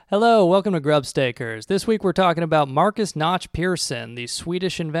Hello, welcome to Grubstakers. This week we're talking about Marcus Notch Pearson, the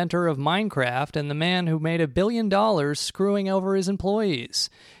Swedish inventor of Minecraft and the man who made $1 billion screwing over his employees.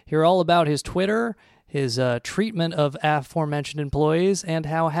 Hear all about his Twitter, his treatment of aforementioned employees, and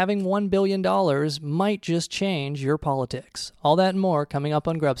how having $1 billion might just change your politics. All that and more coming up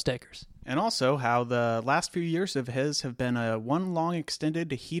on Grubstakers. And also how the last few years of his have been a one long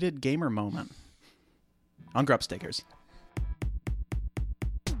extended heated gamer moment on Grubstakers.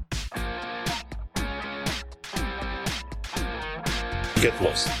 Get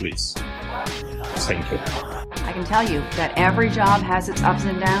lost, please. Thank you. I can tell you that every job has its ups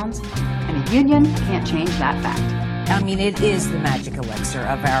and downs, and a union can't change that fact. I mean, it is the magic elixir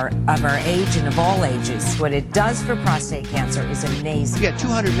of our age and of all ages. What it does for prostate cancer is amazing. You got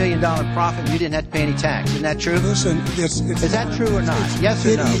 $200 million profit and you didn't have to pay any tax. Isn't that true? Listen, is that true or not? Yes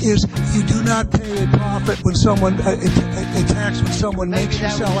or no? It is. You do not pay a profit when someone, a tax when someone makes you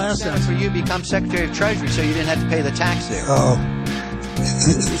sell assets. For you become Secretary of Treasury, so you didn't have to pay the tax there. Oh.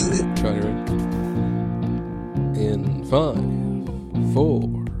 Try it right. In 5,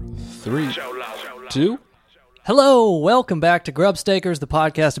 4, 3, 2. Hello, welcome back to Grubstakers, the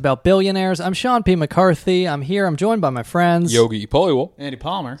podcast about billionaires. I'm Sean P. McCarthy. I'm here. I'm joined by my friends Yogi Polywall, Andy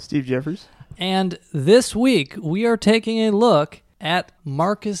Palmer, Steve Jeffers. And this week, we are taking a look at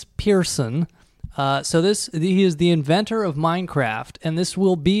Marcus Pearson. He is the inventor of Minecraft, and this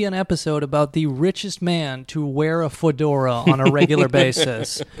will be an episode about the richest man to wear a fedora on a regular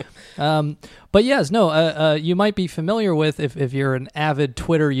basis. But yes, you might be familiar with, if you're an avid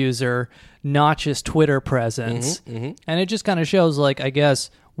Twitter user, Notch's Twitter presence. And it just kind of shows,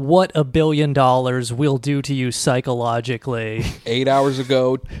 what $1 billion will do to you psychologically. 8 hours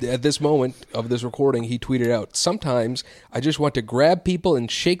ago, at this moment of this recording, he tweeted out, "Sometimes I just want to grab people and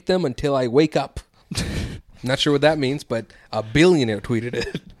shake them until I wake up." Not sure what that means, but a billionaire tweeted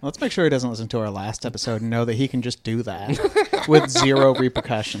it. Let's make sure he doesn't listen to our last episode and know that he can just do that with zero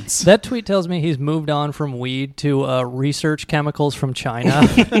repercussions. That tweet tells me he's moved on from weed to research chemicals from China.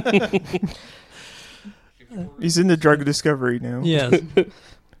 He's in the drug discovery now. Yes.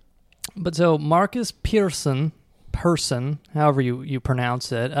 But so Marcus Pearson, however you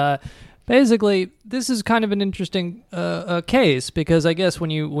pronounce it, basically, this is kind of an interesting case because I guess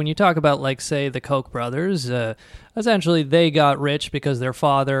when you talk about, say, the Koch brothers, essentially they got rich because their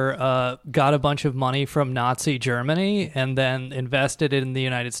father got a bunch of money from Nazi Germany and then invested it in the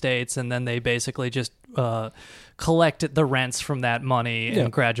United States, and then they basically just collected the rents from that money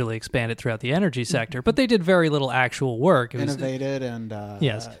and gradually expanded throughout the energy sector. But they did very little actual work. Innovated and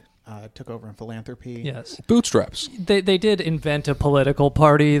yes. Took over in philanthropy. Yes. Bootstraps. They did invent a political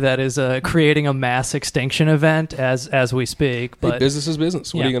party that is creating a mass extinction event as we speak. But hey, business is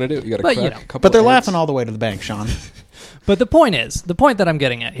business. What are you going to do? You got to crack a couple But they're of laughing heads. all the way to the bank, Sean. But the point that I'm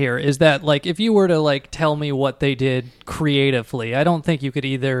getting at here is that, if you were to, tell me what they did creatively, I don't think you could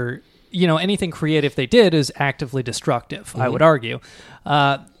either, anything creative they did is actively destructive, I would argue.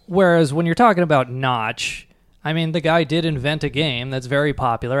 Whereas when you're talking about Notch, I mean, the guy did invent a game that's very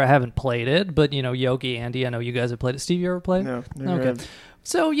popular. I haven't played it, but, Yogi, Andy, I know you guys have played it. Steve, you ever played it? No, never have.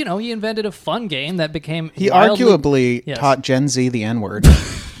 So, he invented a fun game that became He wildly... arguably taught Gen Z the N-word.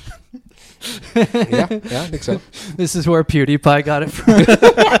 Yeah, I think so. This is where PewDiePie got it from.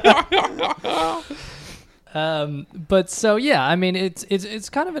 But so, yeah, I mean, it's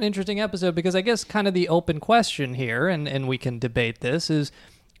kind of an interesting episode because I guess kind of the open question here, and we can debate this, is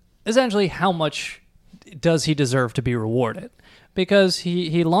essentially how much does he deserve to be rewarded? Because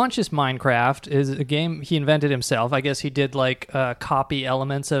he launches Minecraft, is a game he invented himself. I guess he did copy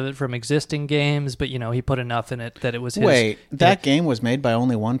elements of it from existing games, but he put enough in it that it was his. Wait, that game was made by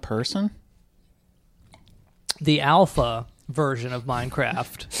only one person? The alpha version of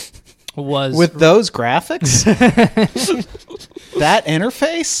Minecraft was with those graphics? That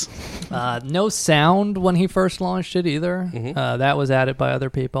interface? No sound when he first launched it either. That was added by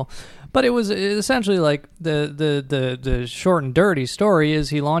other people. But it was essentially the short and dirty story is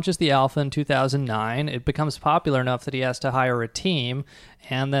he launches the alpha in 2009. It becomes popular enough that he has to hire a team.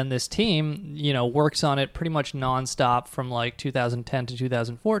 And then this team, works on it pretty much nonstop from 2010 to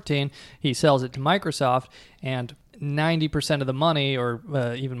 2014. He sells it to Microsoft, and 90% of the money, or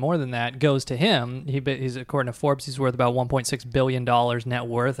even more than that, goes to him. He's, according to Forbes, he's worth about $1.6 billion net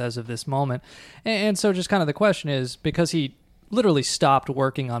worth as of this moment. And so just kind of the question is, because he literally stopped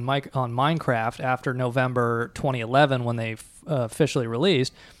working on Minecraft after November 2011 when they officially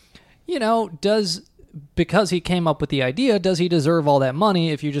released, because he came up with the idea, does he deserve all that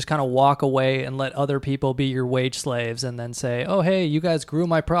money if you just kind of walk away and let other people be your wage slaves and then say, oh, hey, you guys grew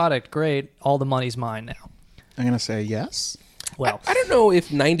my product, great, all the money's mine now? I'm going to say yes. well. I don't know if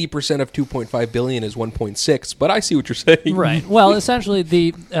 90% of 2.5 billion is 1.6, but I see what you're saying. Right. Well, essentially,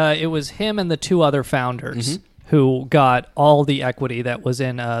 it was him and the two other founders who got all the equity that was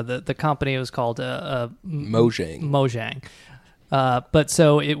in the company. It was called Mojang. But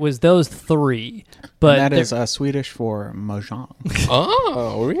so it was those three. But and that is Swedish for Mojang.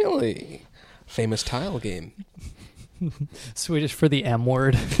 Oh, really? Famous tile game. Swedish for the M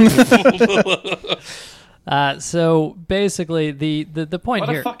word. So basically, the point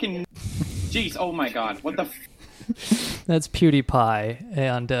here. What a fucking... Jeez, oh my god, what the... That's PewDiePie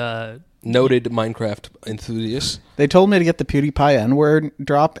and... Noted Minecraft enthusiast. They told me to get the PewDiePie N-word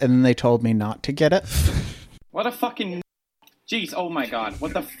drop, and then they told me not to get it. What a fucking... Jeez, oh my god,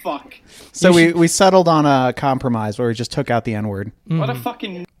 what the fuck? So we settled on a compromise where we just took out the N-word. What a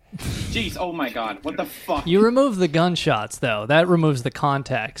fucking... Jeez, oh my god, what the fuck? You remove the gunshots, though. That removes the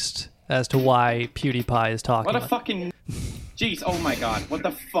context as to why PewDiePie is talking. What a fucking... Jeez, oh my god, what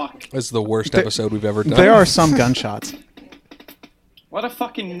the fuck? This is the worst episode we've ever done. There are some gunshots. What a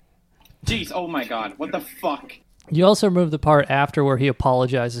fucking... Jeez, oh my god, what the fuck? You also remove the part after where he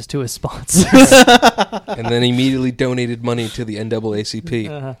apologizes to his sponsors. And then immediately donated money to the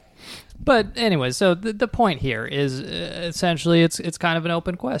NAACP. But anyway, so the point here is essentially it's kind of an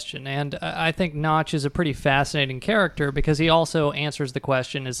open question. And I think Notch is a pretty fascinating character because he also answers the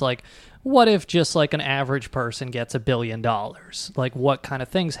question is like, what if just like an average person gets $1 billion? Like what kind of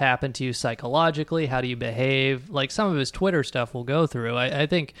things happen to you psychologically? How do you behave? Like some of his Twitter stuff we'll go through. I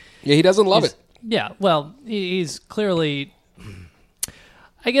think... Yeah, he doesn't love it. Yeah, well, he's clearly...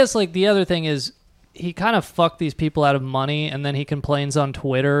 I guess like the other thing is he kind of fucked these people out of money, and then he complains on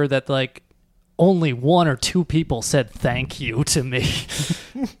Twitter that like only 1 or 2 people said thank you to me.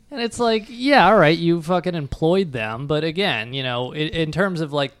 And it's like, yeah, all right, you fucking employed them, but again, you know, in terms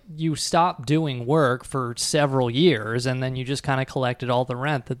of like you stopped doing work for several years, and then you just kind of collected all the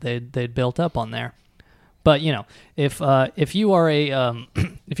rent that they'd built up on there. But you know, if you are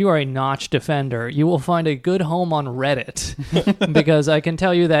a Notch defender, you will find a good home on Reddit, because I can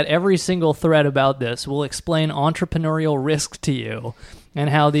tell you that every single thread about this will explain entrepreneurial risk to you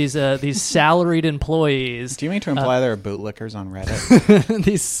and how these salaried employees. Do you mean to imply there are bootlickers on Reddit?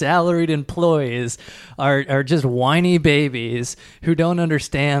 These salaried employees are just whiny babies who don't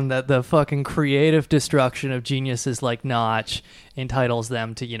understand that the fucking creative destruction of geniuses like Notch entitles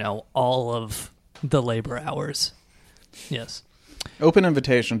them to, you know, all of the labor hours. Yes. Open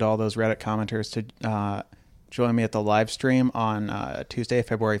invitation to all those Reddit commenters to join me at the live stream on Tuesday,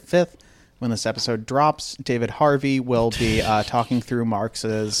 February 5th. When this episode drops, David Harvey will be talking through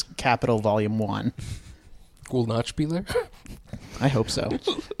Marx's Capital Volume 1. Will Notch be there? I hope so.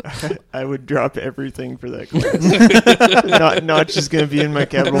 I would drop everything for that class. Notch is going to be in my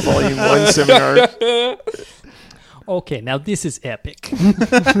Capital Volume 1 seminar. Okay, now this is epic.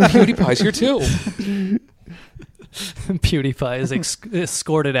 PewDiePie's here too. PewDiePie is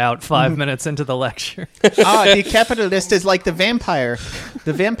escorted out 5 minutes into the lecture. The capitalist is like the vampire.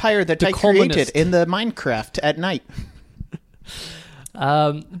 The vampire that I communist. created in the Minecraft at night.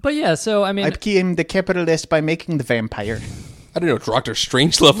 But yeah, so I mean... I became the capitalist by making the vampire. I didn't know Dr.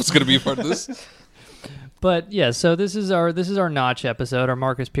 Strangelove was going to be a part of this. But yeah, so this is our Notch episode, our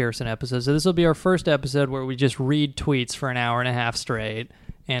Marcus Pearson episode. So this will be our first episode where we just read tweets for an hour and a half straight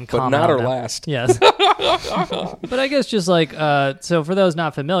and comment. But not on our them. last. Yes. But I guess just like so for those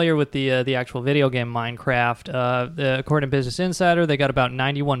not familiar with the actual video game Minecraft, according to Business Insider, they got about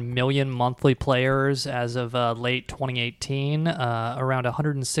 91 million monthly players as of late 2018. Around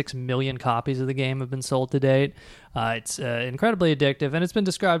 106 million copies of the game have been sold to date. It's incredibly addictive, and it's been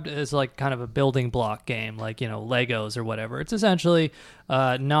described as like kind of a building block game, like, you know, Legos or whatever. It's essentially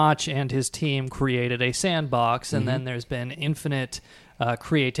Notch and his team created a sandbox, and then there's been infinite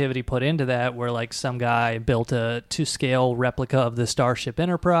creativity put into that, where like some guy built a to-scale replica of the Starship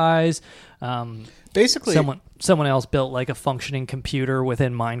Enterprise. Basically, someone else built like a functioning computer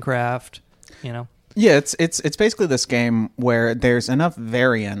within Minecraft. You know, yeah, it's basically this game where there's enough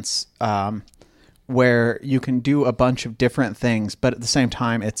variance. Where you can do a bunch of different things, but at the same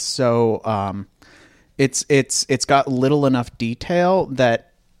time, it's so it's got little enough detail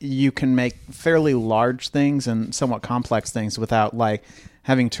that you can make fairly large things and somewhat complex things without like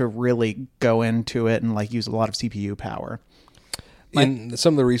having to really go into it and like use a lot of CPU power. In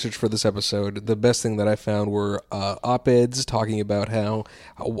some of the research for this episode, the best thing that I found were op-eds talking about how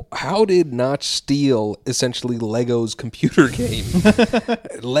did Notch steal essentially Lego's computer game?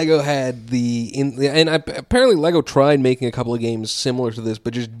 Lego had apparently Lego tried making a couple of games similar to this,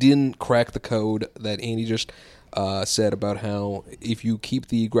 but just didn't crack the code that Andy just said about how if you keep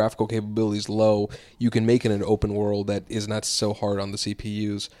the graphical capabilities low, you can make it an open world that is not so hard on the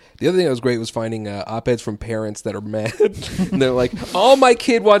CPUs. The other thing that was great was finding op-eds from parents that are mad. And they're like, all my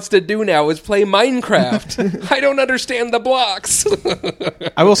kid wants to do now is play Minecraft. I don't understand the blocks.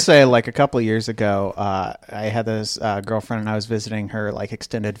 I will say, like, a couple of years ago, I had this girlfriend, and I was visiting her, like,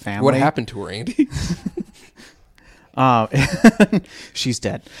 extended family. What happened to her, Andy? She's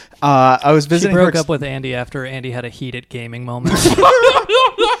dead. I was visiting. She broke up with Andy after Andy had a heated gaming moment. It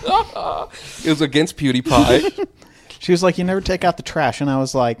was against PewDiePie. She was like, "You never take out the trash," and I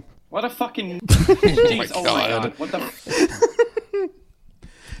was like, What a fucking... Jeez, oh my god. What the...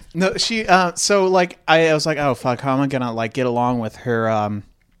 No, she. So like, I was like, "Oh fuck, how am I gonna like get along with her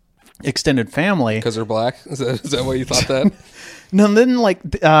extended family?" Because they're black. Is that why you thought that? No, and then like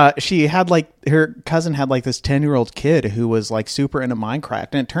she had like her cousin had like this 10-year-old kid who was like super into Minecraft,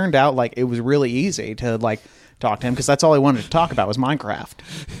 and it turned out like it was really easy to like talk to him because that's all he wanted to talk about was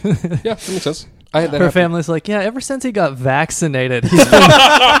Minecraft. Yeah, that makes sense. I had that Her happen. family's like, yeah, ever since he got vaccinated, he's been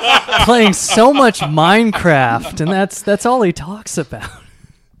playing so much Minecraft, and that's all he talks about.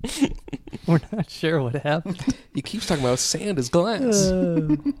 We're not sure what happened. He keeps talking about sand as glass.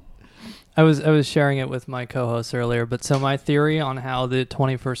 I was sharing it with my co-hosts earlier, but so my theory on how the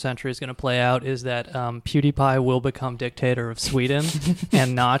 21st century is going to play out is that PewDiePie will become dictator of Sweden,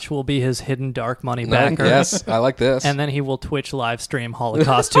 and Notch will be his hidden dark money backer. Yes, I like this. And then he will Twitch live stream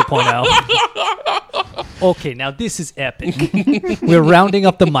Holocaust 2.0. Okay, now this is epic. We're rounding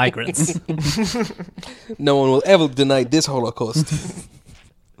up the migrants. No one will ever deny this Holocaust.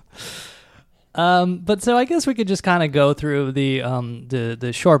 But so I guess we could just kind of go through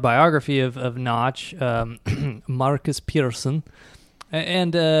the short biography of Notch, Marcus Persson,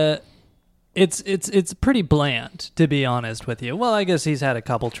 and it's pretty bland, to be honest with you. Well, I guess he's had a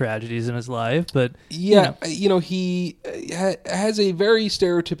couple tragedies in his life, but yeah, he has a very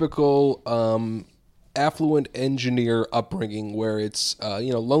stereotypical affluent engineer upbringing, where it's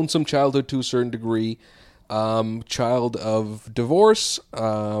lonesome childhood to a certain degree. Child of divorce,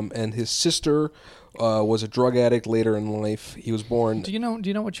 and his sister was a drug addict later in life. He was born. Do you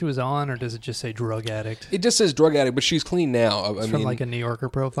know what she was on, or does it just say drug addict? It just says drug addict, but she's clean now. It's from like a New Yorker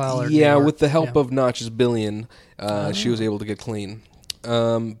profile, or yeah, with the help of Notch's billion, she was able to get clean.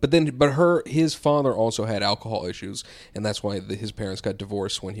 But his father also had alcohol issues, and that's why his parents got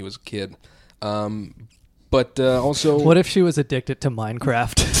divorced when he was a kid. But also... What if she was addicted to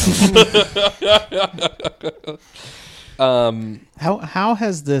Minecraft? How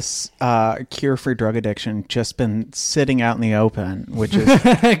has this cure for drug addiction just been sitting out in the open, which is...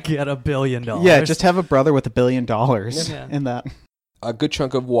 Get $1 billion. Yeah, just have a brother with $1 billion in that. A good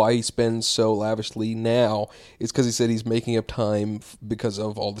chunk of why he spends so lavishly now is because he said he's making up time because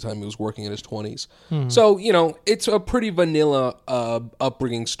of all the time he was working in his 20s. Mm-hmm. So, it's a pretty vanilla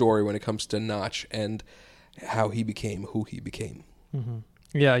upbringing story when it comes to Notch and how he became who he became. Mm-hmm.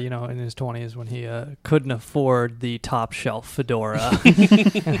 Yeah, in his 20s when he couldn't afford the top shelf fedora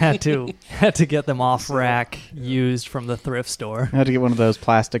and had to get them off rack used from the thrift store. I had to get one of those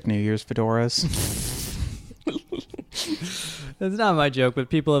plastic New Year's fedoras. It's not my joke, but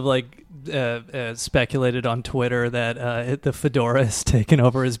people have speculated on Twitter that the fedora has taken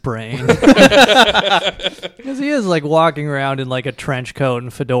over his brain because he is walking around in a trench coat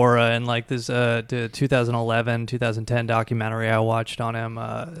and fedora, and this the 2011-2010 documentary I watched on him,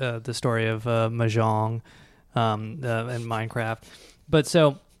 the story of Mahjong and Minecraft. But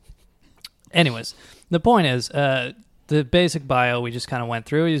so, anyways, the point is. The basic bio we just kind of went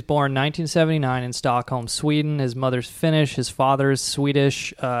through. He was born 1979 in Stockholm, Sweden. His mother's Finnish. His father's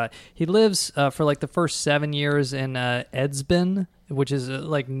Swedish. He lives for the first 7 years in Edsbyn, which is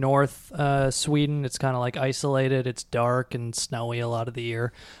north Sweden. It's kind of isolated. It's dark and snowy a lot of the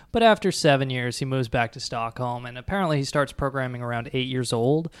year. But after 7 years, he moves back to Stockholm, and apparently he starts programming around 8 years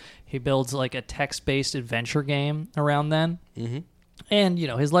old. He builds a text-based adventure game around then. Mm-hmm. And,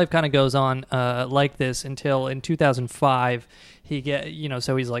 his life kind of goes on like this until in 2005,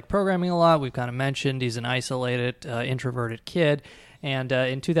 so he's programming a lot. We've kind of mentioned he's an isolated, introverted kid. And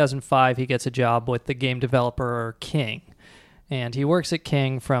in 2005, he gets a job with the game developer King. And he works at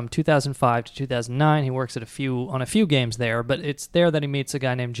King from 2005 to 2009. He works at on a few games there, but it's there that he meets a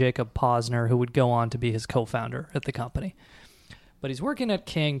guy named Jacob Posner, who would go on to be his co-founder at the company. But he's working at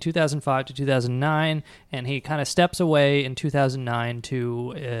King 2005 to 2009, and he kind of steps away in 2009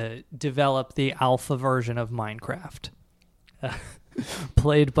 to develop the alpha version of Minecraft,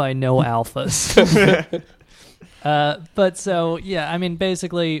 played by no alphas. But so, yeah, I mean,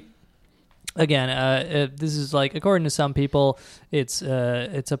 basically, Again, this is like, according to some people, it's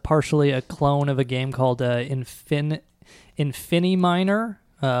partially a clone of a game called Infiniminer,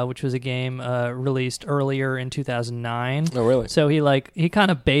 which was a game released earlier in 2009. Oh, really? So he kind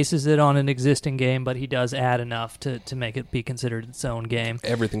of bases it on an existing game, but he does add enough to make it be considered its own game.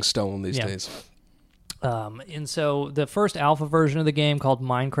 Everything's stolen these days. And so the first alpha version of the game, called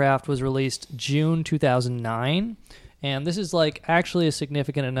Minecraft, was released June 2009. And this is like actually a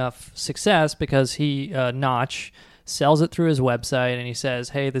significant enough success because Notch sells it through his website, and he says,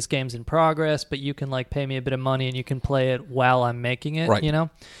 hey, this game's in progress, but you can like pay me a bit of money and you can play it while I'm making it, right. you know?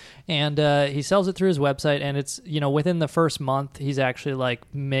 And he sells it through his website, and it's, within the first month, he's actually like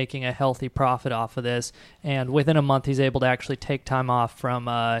making a healthy profit off of this. And within a month, he's able to actually take time off from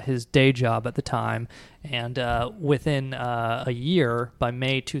his day job at the time. And within a year, by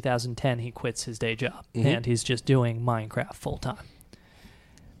May 2010, he quits his day job, and he's just doing Minecraft full time.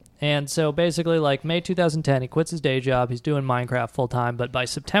 And so basically, like May 2010, he quits his day job, he's doing Minecraft full time, but by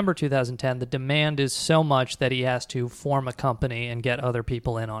September 2010, the demand is so much that he has to form a company and get other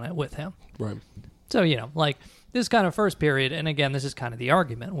people in on it with him. Right. So, like this kind of first period, and again, this is kind of the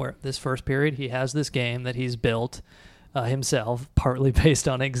argument where this first period, he has this game that he's built himself, partly based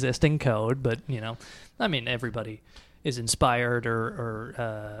on existing code, but, everybody is inspired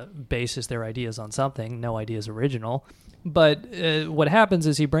or bases their ideas on something. No idea is original. But what happens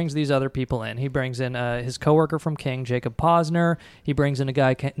is he brings these other people in. He brings in his coworker from King, Jacob Posner. He brings in a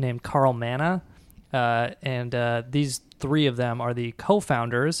guy named Carl Manna. And these three of them are the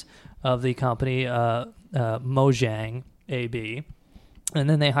co-founders of the company Mojang AB. And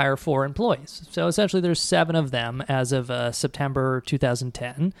then they hire 4 employees. So essentially there's 7 of them as of September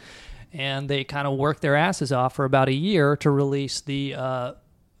 2010. And they kind of work their asses off for about a year to release the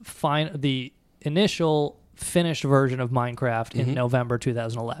initial finished version of Minecraft in November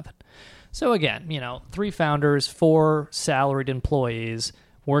 2011. So again, 3 founders, 4 salaried employees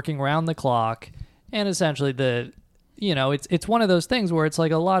working around the clock, and essentially it's one of those things where it's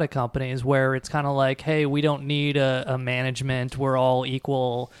like a lot of companies where it's kind of like, hey, we don't need a management, we're all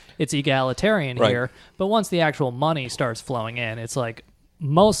equal, it's egalitarian here. But once the actual money starts flowing in, it's like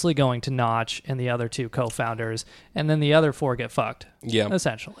mostly going to Notch and the other 2 co-founders, and then the other 4 get fucked. Yeah,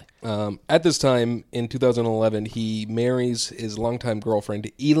 essentially. At this time in 2011, he marries his longtime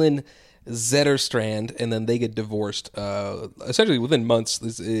girlfriend Elin Zetterstrand, and then they get divorced. Essentially within months.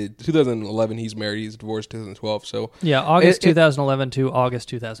 2011, he's married. He's divorced. 2012. So yeah, August 2011 to August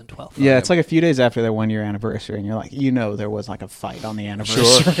 2012. Yeah, it's like a few days after their 1-year anniversary, and you're like, there was like a fight on the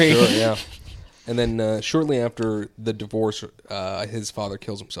anniversary. Sure, yeah. And then shortly after the divorce, his father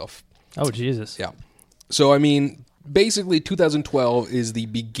kills himself. Oh, Jesus. Yeah. So, basically 2012 is the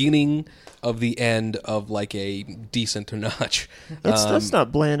beginning of the end of like a decent Notch. That's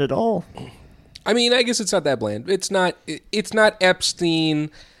not bland at all. I guess it's not that bland. It's not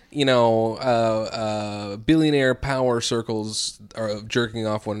Epstein, billionaire power circles are jerking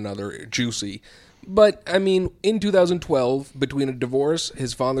off one another juicy. But, in 2012, between a divorce,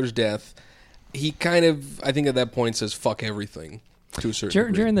 his father's death, he kind of, I think at that point, says fuck everything to a certain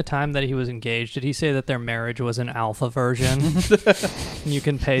degree. During the time that he was engaged, did he say that their marriage was an alpha version? You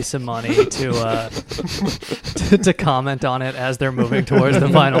can pay some money to comment on it as they're moving towards the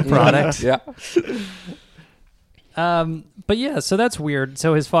final product. Yeah. But yeah, so that's weird.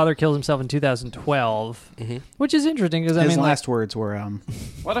 So his father kills himself in 2012, which is interesting because his last words were,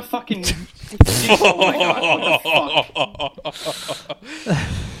 "What a fucking." Oh my god! What the fuck?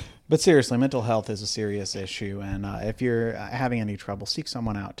 But seriously, mental health is a serious issue, and if you're having any trouble, seek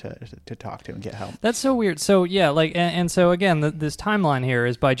someone out to talk to and get help. That's so weird. So yeah, and so again, this timeline here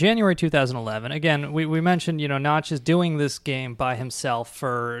is by January 2011. Again, we mentioned Notch is doing this game by himself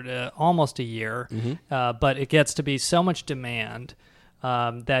for almost a year, but it gets to be so much demand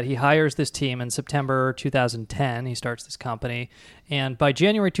that he hires this team in September 2010. He starts this company. And by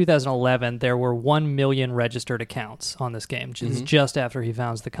January 2011, there were 1 million registered accounts on this game, which is just after he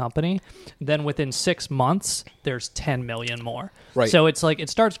founds the company. Then within 6 months, there's 10 million more. Right. So it's like it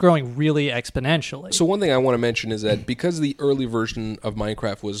starts growing really exponentially. So one thing I want to mention is that because the early version of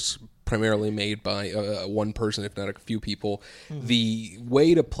Minecraft was primarily made by one person, if not a few people, the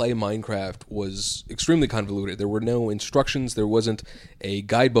way to play Minecraft was extremely convoluted. There were no instructions. There wasn't a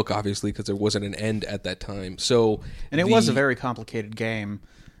guidebook, obviously, because there wasn't an end at that time. And it was a very complicated game.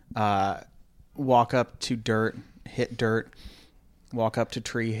 Walk up to dirt, hit dirt. Walk up to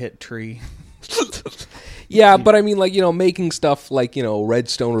tree, hit tree. Yeah, but making stuff like,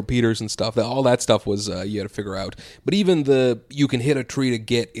 redstone repeaters and stuff, all that stuff was, you had to figure out. But even you can hit a tree to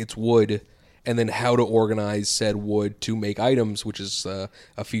get its wood, and then how to organize said wood to make items, which is a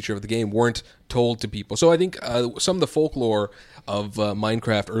feature of the game, weren't told to people. So I think some of the folklore of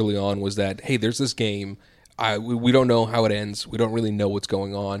Minecraft early on was that, hey, there's this game. We don't know how it ends. We don't really know what's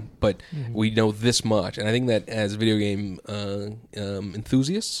going on, but we know this much. And I think that as video game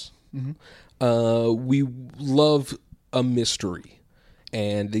enthusiasts, we love a mystery.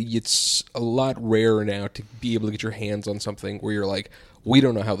 And it's a lot rarer now to be able to get your hands on something where you're like, we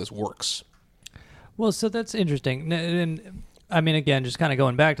don't know how this works. Well, so that's interesting. And I mean, again, just kind of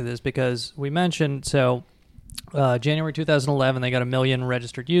going back to this because we mentioned, January 2011, they got 1 million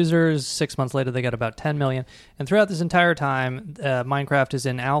registered users. 6 months later, they got about 10 million. And throughout this entire time, Minecraft is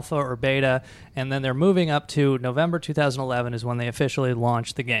in alpha or beta, and then they're moving up to November 2011 is when they officially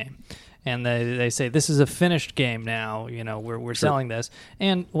launched the game. And they say, this is a finished game now, we're selling this.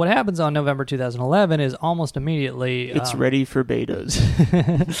 And what happens on November 2011 is almost immediately... It's ready for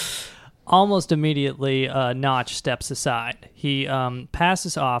betas. Almost immediately, Notch steps aside. He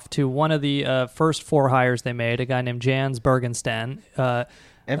passes off to one of the first 4 hires they made, a guy named Jans Bergensten.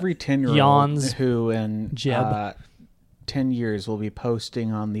 Every 10-year-old Jans who in Jeb. 10 years will be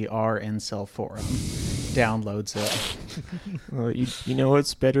posting on the R-Incel forum downloads it. Well, you know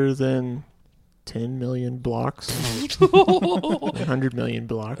what's better than 10 million blocks? 100 million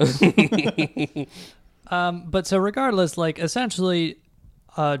blocks. But so regardless, essentially...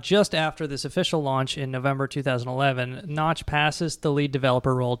 just after this official launch in November 2011, Notch passes the lead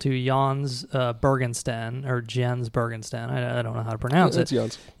developer role to Jans Bergensten, or Jens Bergensten. I don't know how to pronounce it. It's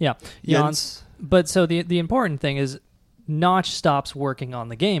Jans. Yeah, Jans. But so the important thing is Notch stops working on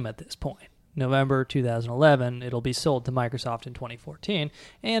the game at this point. November 2011, it'll be sold to Microsoft in 2014.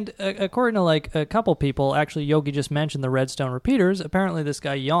 And according to a couple people, actually Yogi just mentioned the Redstone repeaters. Apparently this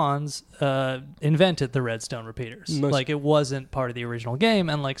guy Jans invented the Redstone repeaters. Nice. It wasn't part of the original game,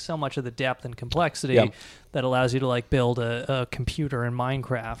 and so much of the depth and complexity that allows you to build a computer in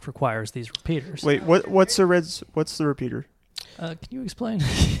Minecraft requires these repeaters. Wait, what's the repeater? Can you explain?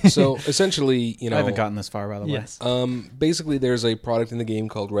 So essentially, I haven't gotten this far, by the way. Yes. Basically, there's a product in the game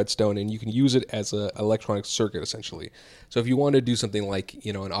called Redstone, and you can use it as an electronic circuit, essentially. So if you want to do something like,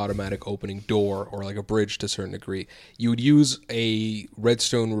 an automatic opening door or like a bridge to a certain degree, you would use a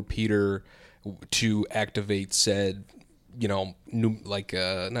Redstone repeater to activate said, not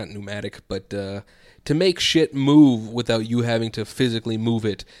pneumatic, but to make shit move without you having to physically move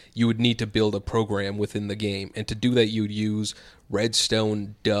it, you would need to build a program within the game. And to do that, you would use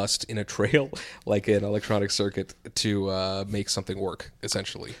redstone dust in a trail, like an electronic circuit, to make something work,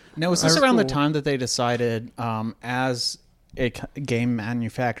 essentially. Now, was this around the time that they decided, as a game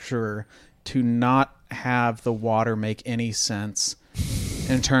manufacturer, to not have the water make any sense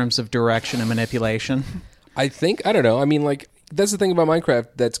in terms of direction and manipulation? I don't know. I mean, that's the thing about Minecraft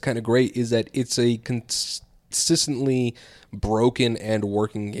that's kind of great, is that it's a consistently broken and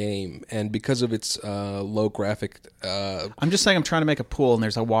working game, and because of its low graphic... I'm just saying, I'm trying to make a pool and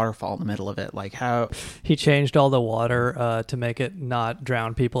there's a waterfall in the middle of it. How... He changed all the water to make it not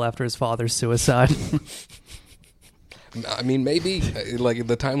drown people after his father's suicide. I mean, maybe.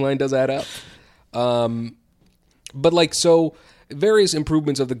 The timeline does add up. But, so... various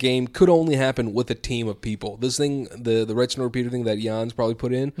improvements of the game could only happen with a team of people. This thing, the Redstone repeater thing that Jans probably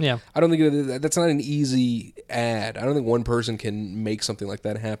put in, I don't think that's not an easy add. I don't think one person can make something like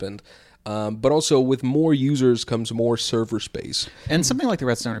that happen. But also, with more users comes more server space. And something like the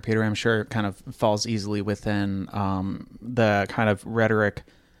Redstone repeater, I'm sure, kind of falls easily within the kind of rhetoric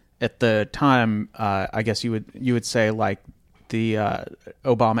at the time. I guess you would say the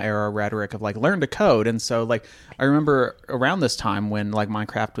Obama era rhetoric of learn to code. And so I remember around this time when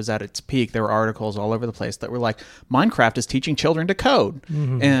Minecraft was at its peak, there were articles all over the place that were Minecraft is teaching children to code.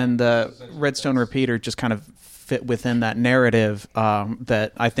 Mm-hmm. And the Redstone repeater just kind of fit within that narrative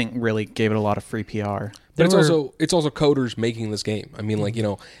that I think really gave it a lot of free PR. But it's also coders making this game. I mean,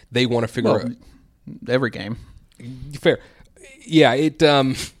 they want to figure out every game. Fair. Yeah,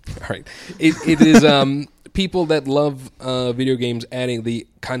 all right. It is people that love video games adding the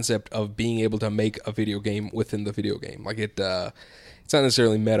concept of being able to make a video game within the video game. It's not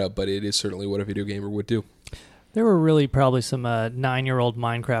necessarily meta, but it is certainly what a video gamer would do. There were really probably some 9-year-old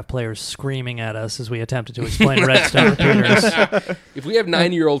Minecraft players screaming at us as we attempted to explain Redstone repeaters. If we have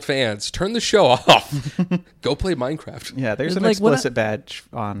 9-year-old fans, turn the show off. Go play Minecraft. Yeah, there's an explicit badge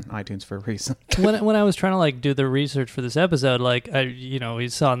on iTunes for a reason. when I was trying to do the research for this episode, we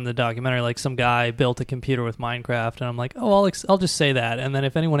saw in the documentary some guy built a computer with Minecraft, and I'm like, oh, I'll just say that, and then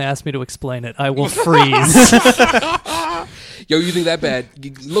if anyone asks me to explain it, I will freeze. Yo, you think that bad?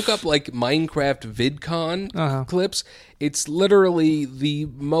 You look up like Minecraft VidCon clips. It's literally the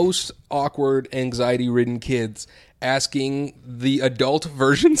most awkward, anxiety-ridden kids asking the adult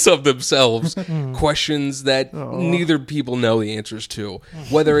versions of themselves questions that neither people know the answers to.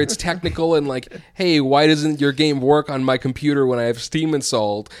 Whether it's technical and like, hey, why doesn't your game work on my computer when I have Steam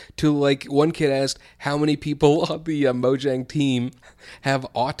installed? To like, one kid asked, how many people on the Mojang team have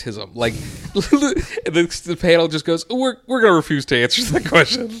autism? Like, the panel just goes, we're going to refuse to answer that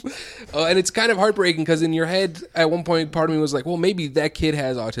question. And it's kind of heartbreaking because in your head, at one point, part of me was like, well, maybe that kid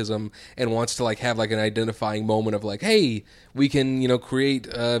has autism and wants to like have like an identifying moment of like, hey, we can, create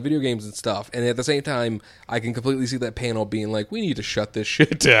video games and stuff. And at the same time, I can completely see that panel being like, we need to shut this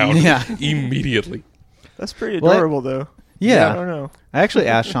shit down immediately. That's pretty adorable, though. Yeah. I don't know. I actually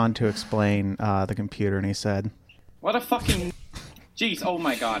asked Sean to explain the computer, and he said, What a fucking... Jeez, oh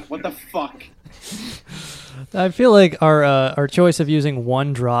my god, what the fuck? I feel like our choice of using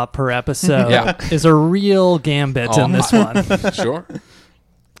one drop per episode is a real gambit in this one. Sure.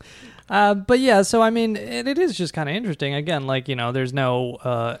 But yeah, so I mean, it is just kind of interesting. Again, like, there's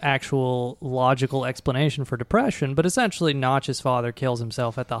no actual logical explanation for depression, but essentially Notch's father kills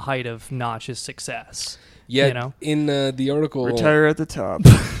himself at the height of Notch's success. Yeah, in the article... Retire at the top.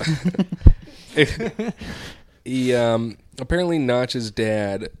 He apparently Notch's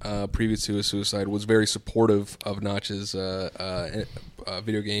dad, previous to his suicide, was very supportive of Notch's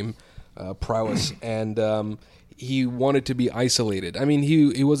video game prowess, and he wanted to be isolated. I mean,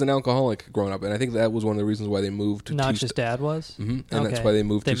 he was an alcoholic growing up, and I think that was one of the reasons why they moved. Notch's dad was, and that's why they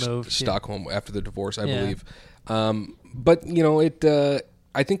moved to Stockholm after the divorce, I believe. But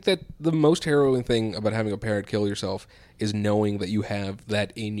I think that the most harrowing thing about having a parent kill yourself is knowing that you have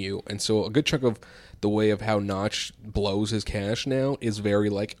that in you, and so a good chunk of the way of how Notch blows his cash now is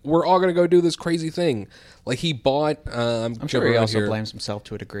very like, we're all going to go do this crazy thing. Like he bought... I'm sure he also blames himself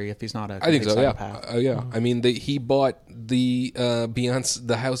to a degree if he's not a I think so, psychopath. Yeah. I mean, he bought the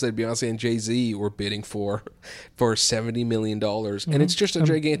the house that Beyonce and Jay-Z were bidding for $70 million. And it's just a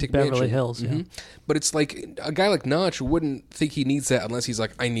gigantic Beverly mansion. Hills, yeah. But it's like, a guy like Notch wouldn't think he needs that unless he's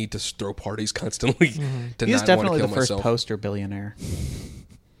like, I need to throw parties constantly to He's not want to definitely kill the first myself. poster billionaire.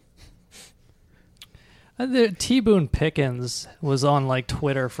 T. Boone Pickens was on like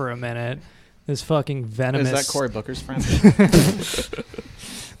Twitter for a minute. This fucking venomous... Is that Cory Booker's friend?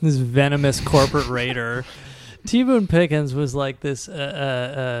 This venomous corporate raider. T. Boone Pickens was like this,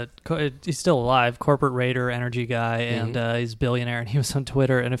 he's still alive, corporate raider, energy guy, and he's a billionaire, and he was on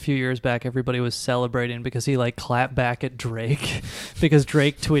Twitter, and a few years back, everybody was celebrating because he like clapped back at Drake, because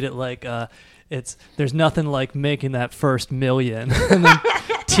Drake tweeted like, there's nothing like making that first million. And then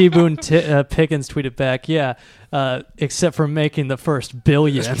T. Boone Pickens tweeted back, except for making the first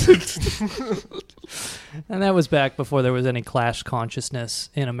billion. And that was back before there was any class consciousness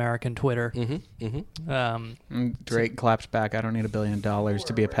in American Twitter. Drake claps back, I don't need $1 billion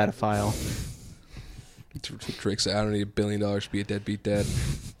to be a pedophile. Drake said, I don't need $1 billion to be a deadbeat dad.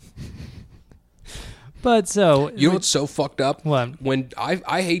 But so... You know what's so fucked up? What? When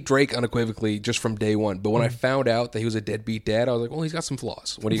I hate Drake unequivocally just from day one, but when I found out that he was a deadbeat dad, I was like, well, he's got some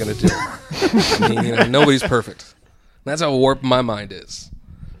flaws. What are you going to do? I mean, nobody's perfect. That's how warped my mind is.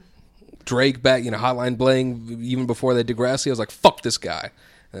 Drake back, Hotline Bling, even before they Degrassi, I was like, fuck this guy.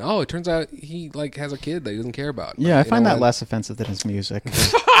 And, it turns out he like has a kid that he doesn't care about. Yeah, I find that less offensive than his music.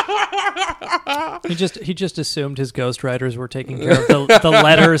 He just assumed his ghostwriters were taking care of the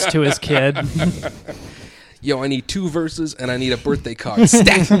letters to his kid. Yo, I need 2 verses and I need a birthday card.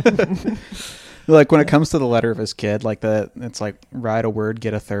 Stat! Like when it comes to the letter of his kid, like it's like write a word,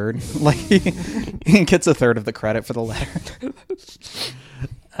 get a third. Like he gets a third of the credit for the letter.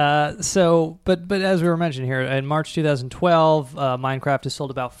 But as we were mentioning here, in March 2012, Minecraft has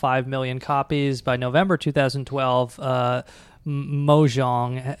sold about 5 million copies. By November 2012,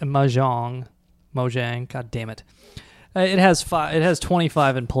 Mojang, god damn it, it has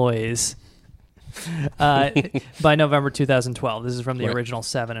 25 employees. By November 2012, this is from the original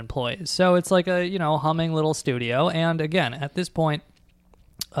 7 employees. So it's like a humming little studio. And again, at this point,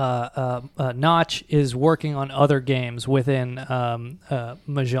 Notch is working on other games within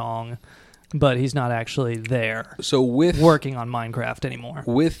Mojang, but he's not actually there. So working on Minecraft anymore.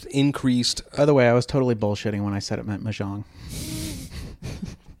 With increased... By the way, I was totally bullshitting when I said it meant Mojang.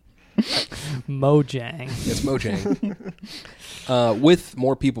 Mojang. It's Mojang. With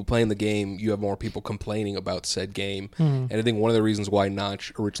more people playing the game, you have more people complaining about said game. And I think one of the reasons why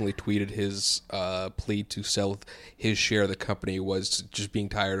Notch originally tweeted his plea to sell his share of the company was just being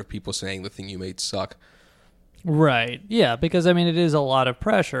tired of people saying the thing you made suck. Right. Yeah, because I mean it is a lot of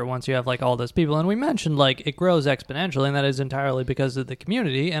pressure once you have like all those people, and we mentioned like it grows exponentially, and that is entirely because of the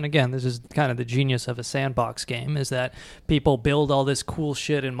community. And again, this is kind of the genius of a sandbox game, is that people build all this cool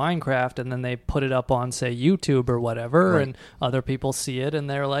shit in Minecraft and then they put it up on say YouTube or whatever, Right. and other people see it and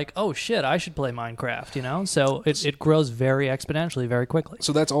they're like, "Oh shit, I should play Minecraft," you know? So it grows very exponentially very quickly.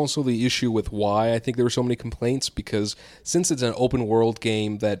 So that's also the issue with why I think there were so many complaints, because since it's an open world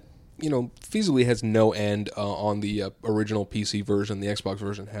game that, you know, feasibly has no end on the original PC version, the Xbox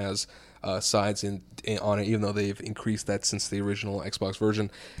version has sides on it, even though they've increased that since the original Xbox version.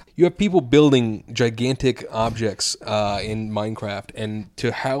 You have people building gigantic objects in Minecraft, and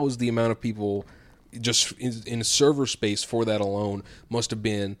to house the amount of people just in server space for that alone must have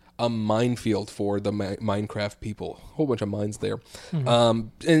been a minefield for the Minecraft people. A whole bunch of mines there.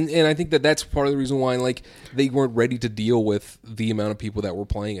 Mm-hmm. And I think that's part of the reason why like they weren't ready to deal with the amount of people that were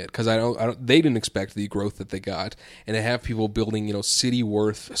playing it, because they didn't expect the growth that they got, and to have people building, you know, city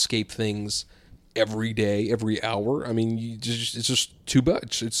worth escape things every day, every hour. I mean, it's just too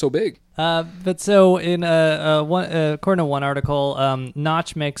much. It's so big. But so in according to one article,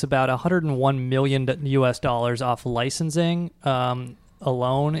 Notch makes about $101 million US off licensing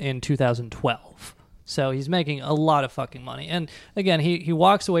alone in 2012. So he's making a lot of fucking money. And again, he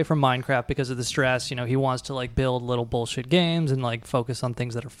walks away from Minecraft because of the stress. You know, he wants to like build little bullshit games and like focus on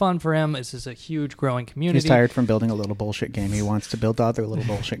things that are fun for him. This is a huge growing community. He's tired from building a little bullshit game. He wants to build other little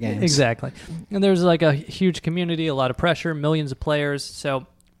bullshit games. Exactly. And there's like a huge community, a lot of pressure, millions of players. So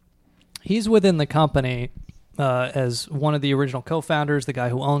he's within the company as one of the original co-founders, the guy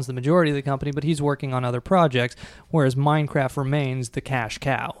who owns the majority of the company, but he's working on other projects, whereas Minecraft remains the cash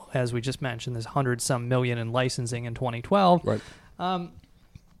cow. As we just mentioned, there's 100-some million in licensing in 2012. Right.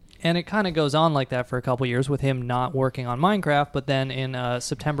 And it kind of goes on like that for a couple years with him not working on Minecraft, but then in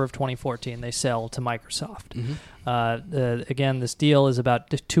September of 2014, they sell to Microsoft. Mm-hmm. Again, this deal is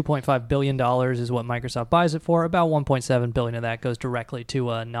about $2.5 billion is what Microsoft buys it for. About $1.7 billion of that goes directly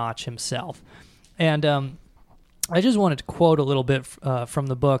to Notch himself. And I just wanted to quote a little bit from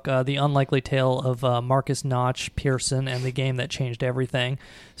the book, The Unlikely Tale of Marcus Notch Pearson and the Game That Changed Everything,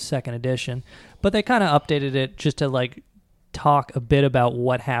 second edition. But they kind of updated it just to like talk a bit about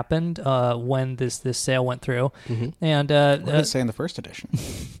what happened when this sale went through. Mm-hmm. And what did it say in the first edition?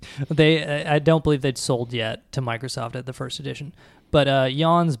 I don't believe they'd sold yet to Microsoft at the first edition. But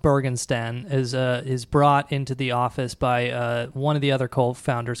Jans Bergensten is brought into the office by one of the other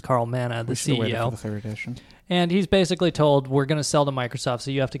co-founders, Carl Manna, the CEO. Waited for the third edition. And he's basically told, we're going to sell to Microsoft,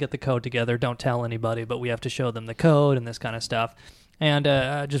 so you have to get the code together. Don't tell anybody, but we have to show them the code and this kind of stuff. And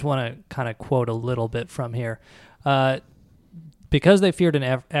I just want to kind of quote a little bit from here. Because they feared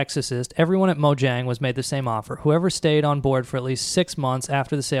an exorcist, everyone at Mojang was made the same offer. Whoever stayed on board for at least 6 months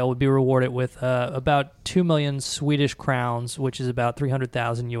after the sale would be rewarded with about 2 million Swedish crowns, which is about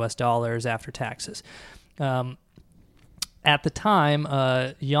 $300,000 US after taxes. At the time,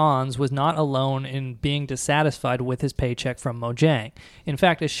 Jans was not alone in being dissatisfied with his paycheck from Mojang. In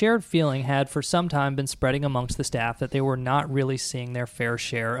fact, a shared feeling had for some time been spreading amongst the staff that they were not really seeing their fair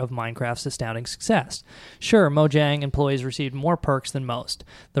share of Minecraft's astounding success. Sure, Mojang employees received more perks than most.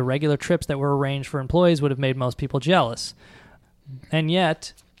 The regular trips that were arranged for employees would have made most people jealous. And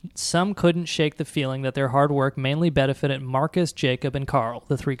yet, some couldn't shake the feeling that their hard work mainly benefited Marcus, Jacob, and Carl,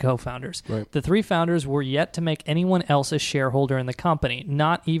 the three co-founders. Right. The three founders were yet to make anyone else a shareholder in the company,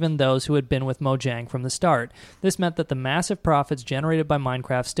 not even those who had been with Mojang from the start. This meant that the massive profits generated by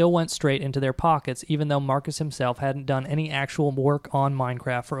Minecraft still went straight into their pockets, even though Marcus himself hadn't done any actual work on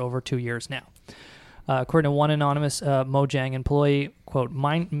Minecraft for over 2 years now. According to one anonymous Mojang employee, quote,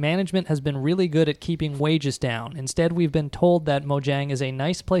 management has been really good at keeping wages down. Instead, we've been told that Mojang is a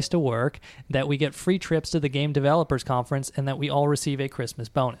nice place to work, that we get free trips to the Game Developers Conference, and that we all receive a Christmas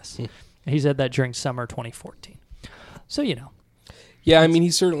bonus. He said that during summer 2014. So, you know. Yeah, I mean,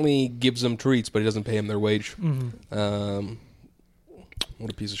 he certainly gives them treats, but he doesn't pay them their wage. Mm-hmm.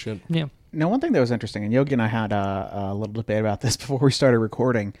 What a piece of shit. Yeah. Now, one thing that was interesting, and Yogi and I had a little debate about this before we started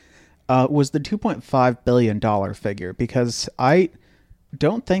recording, was the $2.5 billion figure, because I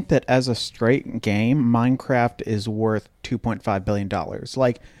don't think that as a straight game, Minecraft is worth $2.5 billion.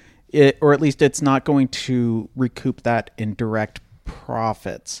 Like, or at least it's not going to recoup that in direct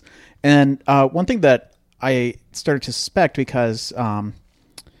profits. And one thing that I started to suspect, because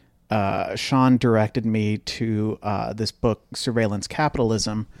Sean directed me to this book, Surveillance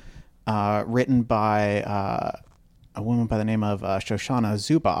Capitalism, written by a woman by the name of Shoshana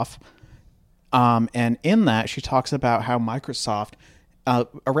Zuboff. And in that, she talks about how Microsoft,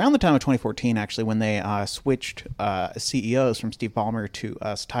 around the time of 2014, actually, when they switched CEOs from Steve Ballmer to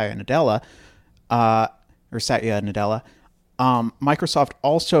Satya Nadella, or Satya Nadella, Microsoft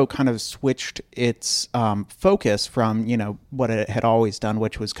also kind of switched its focus from, what it had always done,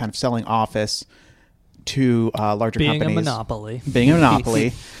 which was kind of selling Office to larger companies. Being a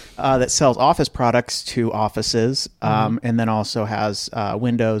monopoly. That sells Office products to offices, and then also has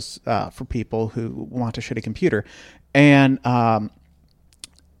Windows for people who want a shitty computer. And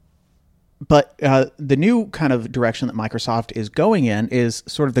but the new kind of direction that Microsoft is going in is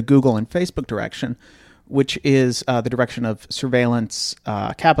sort of the Google and Facebook direction, which is the direction of surveillance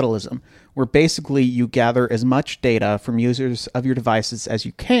capitalism, where basically you gather as much data from users of your devices as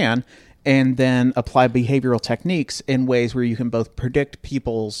you can, and then apply behavioral techniques in ways where you can both predict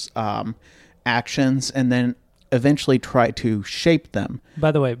people's actions and then eventually try to shape them.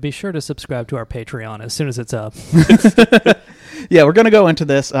 By the way, be sure to subscribe to our Patreon as soon as it's up. Yeah, we're going to go into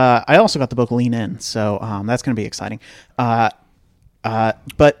this. I also got the book Lean In, so that's going to be exciting.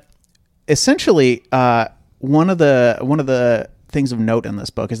 But essentially, one of the things of note in this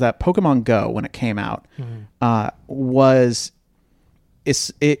book is that Pokemon Go, when it came out, was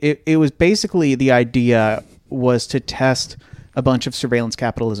basically, the idea was to test a bunch of surveillance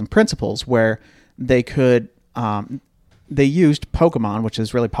capitalism principles where they could they used Pokemon, which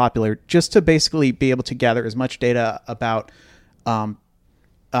is really popular, just to basically be able to gather as much data about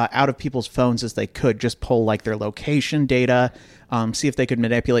out of people's phones as they could, just pull like their location data, see if they could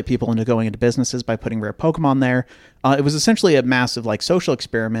manipulate people into going into businesses by putting rare Pokemon there. It was essentially a massive like social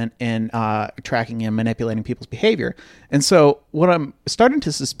experiment in tracking and manipulating people's behavior. And so what I'm starting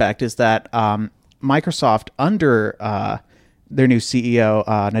to suspect is that Microsoft, under their new CEO,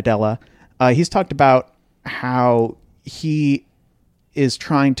 Nadella, he's talked about how he is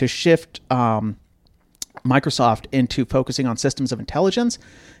trying to shift Microsoft into focusing on systems of intelligence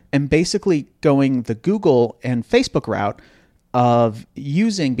and basically going the Google and Facebook route of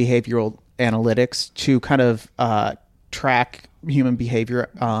using behavioral analytics to kind of track human behavior,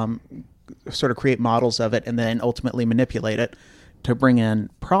 sort of create models of it, and then ultimately manipulate it to bring in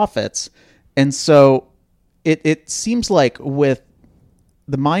profits. And so it seems like with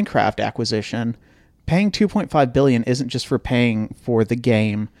the Minecraft acquisition, paying $2.5 billion isn't just for paying for the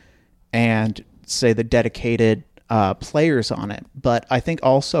game and say the dedicated players on it, but I think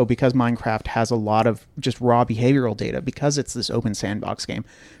also because Minecraft has a lot of just raw behavioral data, because it's this open sandbox game,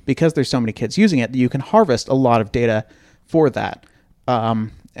 because there's so many kids using it, you can harvest a lot of data for that.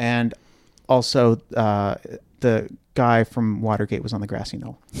 And also the guy from Watergate was on the grassy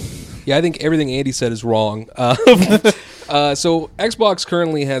knoll. Yeah, I think everything Andy said is wrong. So Xbox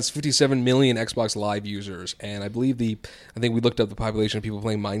currently has 57 million Xbox Live users, and I think we looked up the population of people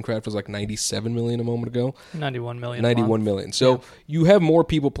playing Minecraft was like 97 million a moment ago. 91 million. 91 million. So you have more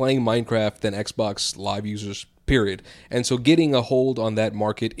people playing Minecraft than Xbox Live users, period. And so getting a hold on that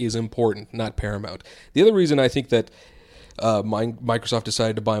market is important, not paramount. The other reason I think that Microsoft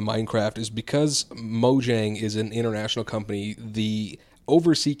decided to buy Minecraft is because Mojang is an international company. The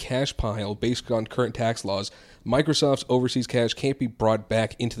overseas cash pile, based on current tax laws, Microsoft's overseas cash can't be brought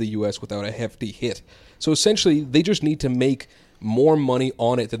back into the U.S. without a hefty hit. So essentially, they just need to make more money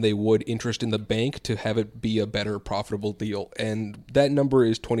on it than they would interest in the bank to have it be a better profitable deal. And that number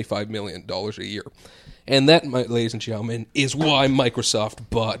is $25 million a year. And that, ladies and gentlemen, is why Microsoft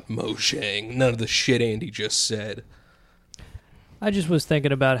bought Mojang. None of the shit Andy just said. I just was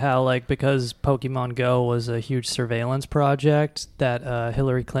thinking about how, like, because Pokemon Go was a huge surveillance project, that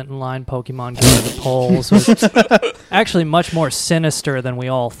Hillary Clinton line, Pokemon Go to the polls, was actually much more sinister than we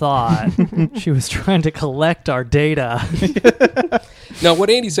all thought. She was trying to collect our data. Now, what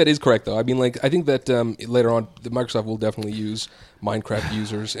Andy said is correct, though. I mean, like, I think that later on, Microsoft will definitely use Minecraft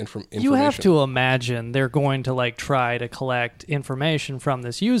users information. You have to imagine they're going to like try to collect information from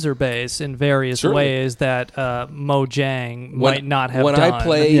this user base in various ways that Mojang might not have done. When I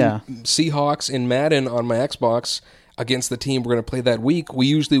play Seahawks in Madden on my Xbox against the team we're going to play that week, we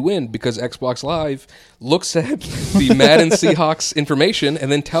usually win because Xbox Live looks at the Madden Seahawks information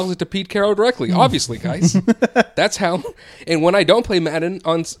and then tells it to Pete Carroll directly. Obviously, guys. That's how. And when I don't play Madden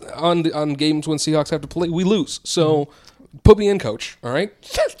on games when Seahawks have to play, we lose. So put me in, coach. All right?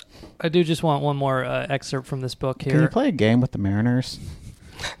 I do just want one more excerpt from this book here. Can you play a game with the Mariners?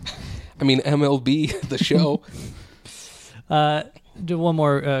 I mean, MLB, the show. Do one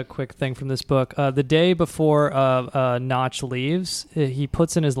more quick thing from this book. The day before Notch leaves, he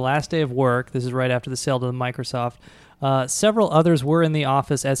puts in his last day of work. This is right after the sale to Microsoft. Several others were in the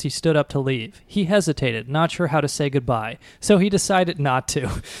office as he stood up to leave. He hesitated, not sure how to say goodbye, so he decided not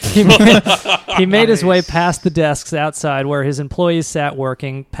to. He made his way past the desks outside where his employees sat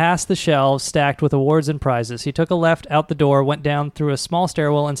working, past the shelves stacked with awards and prizes. He took a left out the door, went down through a small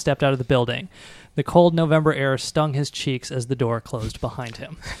stairwell, and stepped out of the building. The cold November air stung his cheeks as the door closed behind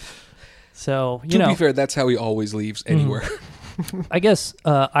him. So, to be fair, that's how he always leaves anywhere. I guess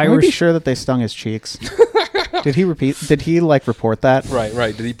I'm Irish. pretty sure that they stung his cheeks. Did he report that?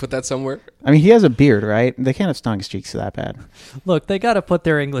 Right. Did he put that somewhere? I mean, he has a beard, right? They can't have stung his cheeks that bad. Look, they got to put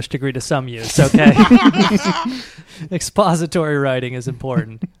their English degree to some use, okay? Expository writing is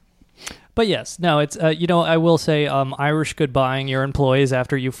important. But yes, no, it's, I will say Irish goodbying your employees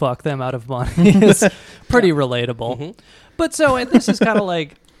after you fuck them out of money is pretty relatable. Mm-hmm. But so this is kind of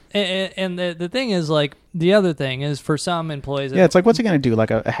like, and the thing is, like, the other thing is for some employees... Yeah, it's like, what's he going to do?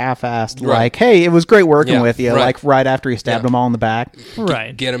 Like a half-assed, like, hey, it was great working with you, like right after he stabbed them all in the back.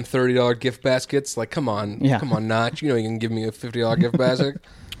 Right. Get him $30 gift baskets. Like, come on, Notch. You know you can give me a $50 gift basket.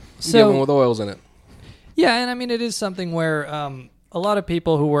 Get one with oils in it. Yeah, and I mean, it is something where a lot of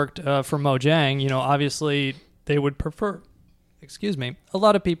people who worked for Mojang, obviously they would prefer... A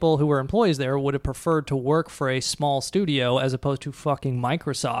lot of people who were employees there would have preferred to work for a small studio as opposed to fucking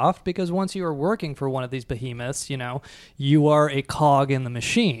Microsoft, because once you are working for one of these behemoths, you are a cog in the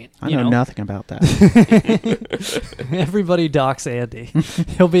machine. I know nothing about that. Everybody docks Andy.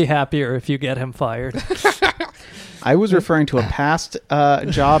 He'll be happier if you get him fired. I was referring to a past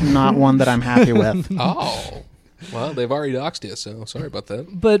job, not one that I'm happy with. Oh. Well, they've already doxed you, so sorry about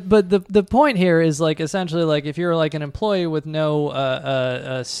that. But the point here is, like, essentially, like, if you're like an employee with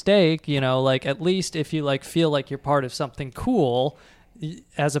no stake, like, at least if you like feel like you're part of something cool,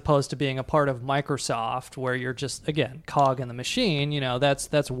 as opposed to being a part of Microsoft, where you're just, again, cog in the machine,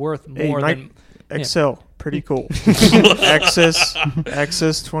 that's worth more than Excel. Pretty cool. Access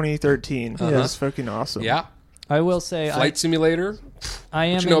 2013. That's fucking awesome. Yeah. I will say, Flight Simulator.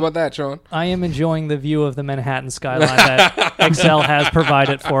 What you know about that, Sean? I am enjoying the view of the Manhattan skyline that Excel has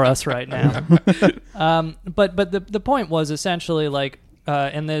provided for us right now. But the point was essentially, like,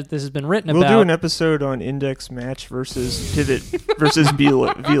 and this has been written about. We'll do an episode on index match versus pivot versus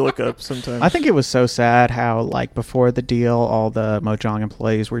VLOOKUP sometime. I think it was so sad how, like, before the deal, all the Mojang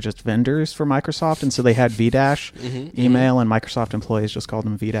employees were just vendors for Microsoft, and so they had VDash email, and Microsoft employees just called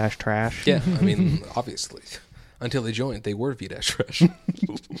them VDash trash. Yeah, I mean, obviously. Until they joined, they were VDash trash.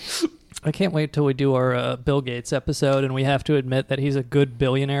 I can't wait till we do our Bill Gates episode, and we have to admit that he's a good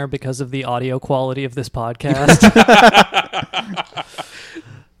billionaire because of the audio quality of this podcast.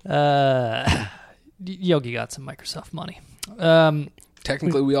 Yogi got some Microsoft money.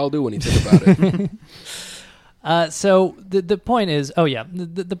 Technically, we all do when you think about it. So the point is,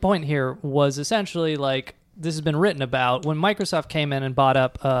 the point here was essentially, like, this has been written about. When Microsoft came in and bought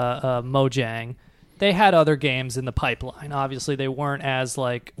up Mojang, they had other games in the pipeline. Obviously, they weren't as,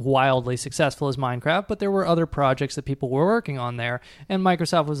 like, wildly successful as Minecraft, but there were other projects that people were working on there. And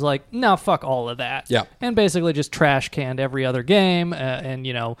Microsoft was like, no, fuck all of that. Yeah. And basically just trash canned every other game and,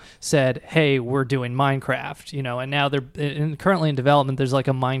 said, hey, we're doing Minecraft. And now they're currently in development. There's like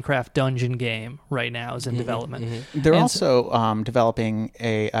a Minecraft dungeon game right now is in development. Mm-hmm. They're also developing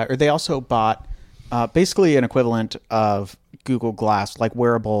or they also bought basically an equivalent of Google Glass, like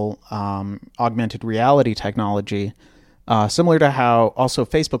wearable augmented reality technology, similar to how also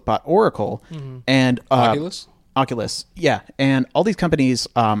Facebook bought Oracle and Oculus, yeah, and all these companies,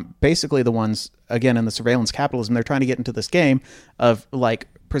 basically the ones, again, in the surveillance capitalism, they're trying to get into this game of, like,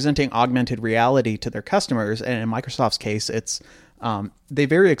 presenting augmented reality to their customers, and in Microsoft's case, it's they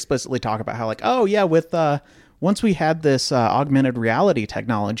very explicitly talk about how, like, oh yeah, with once we had this augmented reality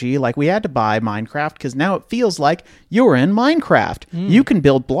technology, like, we had to buy Minecraft because now it feels like you're in Minecraft. You can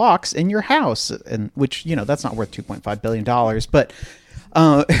build blocks in your house, and which, that's not worth $2.5 billion. But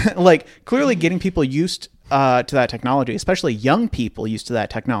like, clearly getting people used to that technology, especially young people used to that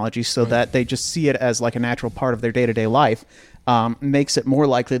technology, so that they just see it as, like, a natural part of their day-to-day life, makes it more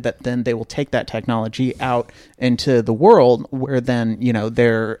likely that then they will take that technology out into the world, where then,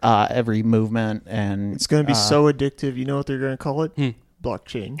 their every movement and it's going to be so addictive. You know what they're going to call it?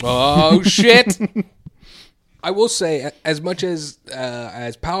 Blockchain. Oh shit! I will say, as much as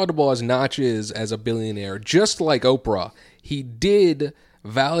palatable as Notch is as a billionaire, just like Oprah, he did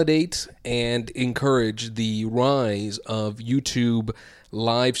validate and encourage the rise of YouTube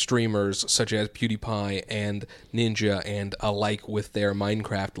live streamers such as PewDiePie and Ninja and alike with their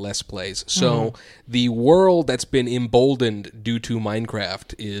Minecraft Let's Plays. So the world that's been emboldened due to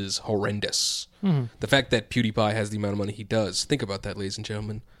Minecraft is horrendous. The fact that PewDiePie has the amount of money he does, think about that, ladies and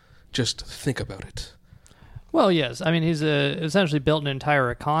gentlemen. Just think about it. Well, yes. I mean, he's essentially built an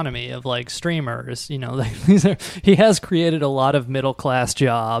entire economy of like streamers. You know, he has created a lot of middle class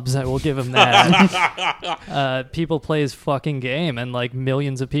jobs. I will give him that. People play his fucking game, and like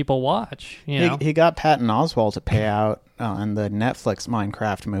millions of people watch. You know, he got Patton Oswalt to pay out on the Netflix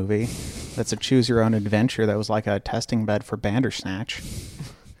Minecraft movie. That's a choose your own adventure. That was like a testing bed for Bandersnatch.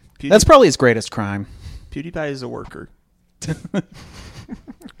 That's probably his greatest crime. PewDiePie is a worker.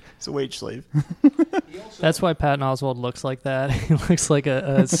 It's a wage slave. That's why Patton Oswalt looks like that. He looks like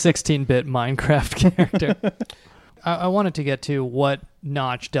a 16-bit Minecraft character. I wanted to get to what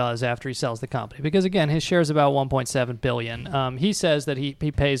Notch does after he sells the company, because again, his share is about $1.7 billion. He says that he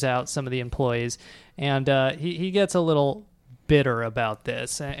pays out some of the employees, and he gets a little bitter about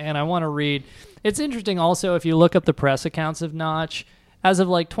this. And I want to read. It's interesting also if you look up the press accounts of Notch. As of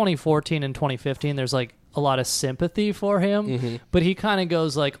like 2014 and 2015, there's like a lot of sympathy for him, but he kind of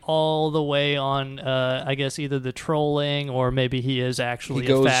goes like all the way on, I guess, either the trolling or maybe he is actually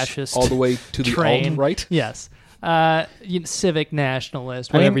a fascist. All the way to the alt-right? Yes. Civic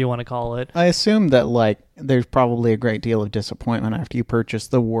nationalist, whatever you want to call it. I assume that like there's probably a great deal of disappointment after you purchase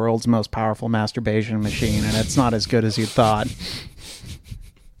the world's most powerful masturbation machine and it's not as good as you thought.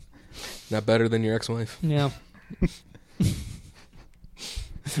 Not better than your ex-wife. Yeah.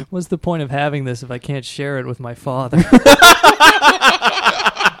 What's the point of having this if I can't share it with my father?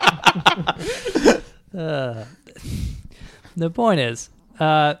 The point is,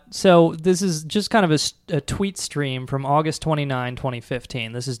 so this is just kind of a tweet stream from August 29,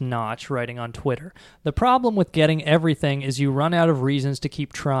 2015. This is Notch writing on Twitter. The problem with getting everything is you run out of reasons to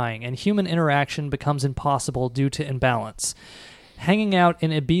keep trying, and human interaction becomes impossible due to imbalance. Hanging out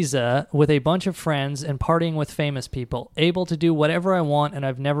in Ibiza with a bunch of friends and partying with famous people, able to do whatever I want, and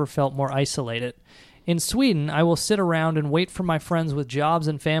I've never felt more isolated. In Sweden, I will sit around and wait for my friends with jobs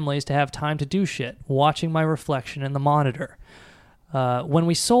and families to have time to do shit, watching my reflection in the monitor. When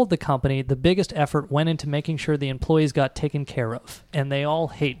we sold the company, the biggest effort went into making sure the employees got taken care of, and they all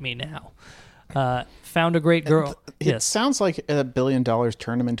hate me now. Found a great girl. It sounds like $1 billion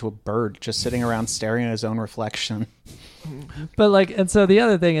turned him into a bird, just sitting around staring at his own reflection. But like, and so the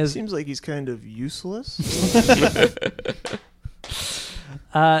other thing is, seems like he's kind of useless.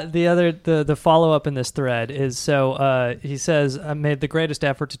 The follow up in this thread is he says, I made the greatest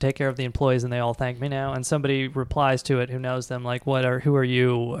effort to take care of the employees and they all thank me now. And somebody replies to it who knows them, like, who are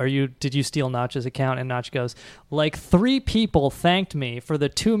you? Did you steal Notch's account? And Notch goes, like 3 people thanked me for the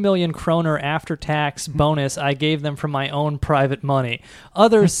 2 million kroner after tax bonus I gave them from my own private money.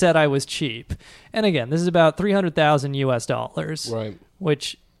 Others said I was cheap. And again, this is about $300,000, right?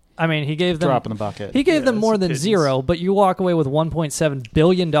 Which, I mean, he gave them drop in the bucket. He gave them more than zero, but you walk away with $1.7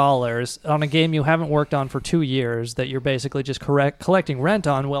 billion on a game you haven't worked on for 2 years that you're basically just collecting rent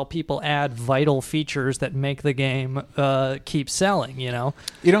on while people add vital features that make the game keep selling, you know?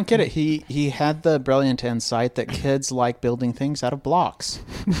 You don't get it. He had the brilliant insight that kids like building things out of blocks.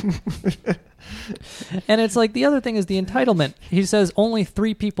 And it's like, the other thing is the entitlement. He says, only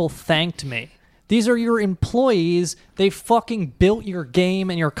 3 people thanked me. These are your employees. They fucking built your game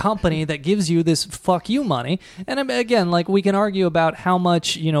and your company that gives you this fuck you money. And again, like, we can argue about how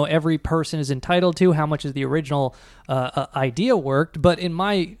much, you know, every person is entitled to, how much is the original idea worked. But in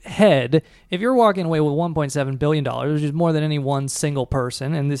my head, if you're walking away with $1.7 billion, which is more than any one single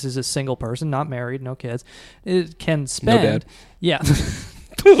person, and this is a single person, not married, no kids, it can spend. No dad. Yeah.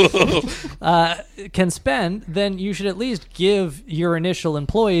 Can spend, then you should at least give your initial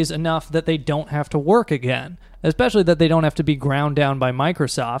employees enough that they don't have to work again, especially that they don't have to be ground down by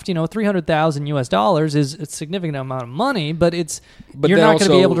Microsoft. You know, $300,000 is a significant amount of money, but you're not going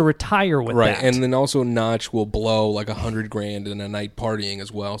to be able to retire with that. And then also Notch will blow like $100,000 in a night partying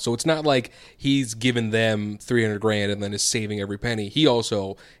as well. So it's not like he's given them $300,000 and then is saving every penny. He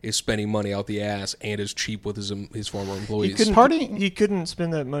also is spending money out the ass and is cheap with his former employees. He couldn't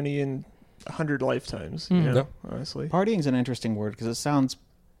spend that money in 100 lifetimes. You know, honestly, partying is an interesting word because it sounds,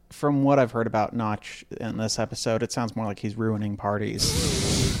 from what I've heard about Notch in this episode, it sounds more like he's ruining parties.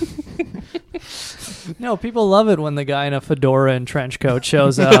 No, people love it when the guy in a fedora and trench coat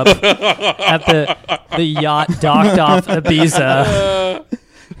shows up at the yacht docked off Ibiza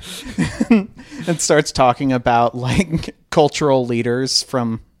and starts talking about like cultural leaders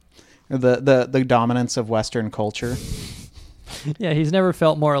from the dominance of Western culture. Yeah, he's never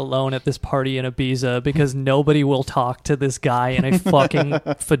felt more alone at this party in Ibiza because nobody will talk to this guy in a fucking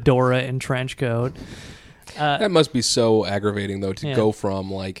fedora and trench coat. That must be so aggravating, though, to go from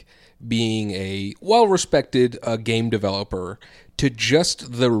like being a well-respected game developer to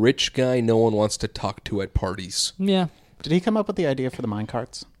just the rich guy no one wants to talk to at parties. Yeah. Did he come up with the idea for the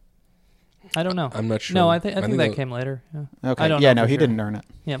minecarts? I don't know. I'm not sure. No, I think that that came later. Yeah. Okay. I don't Yeah, know no, for he sure. didn't earn it.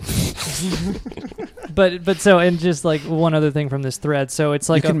 Yeah. but so, and just like one other thing from this thread. So it's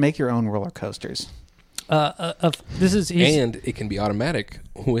like you can make your own roller coasters. this is and it can be automatic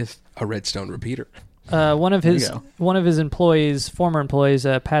with a redstone repeater. One of his employees, former employees,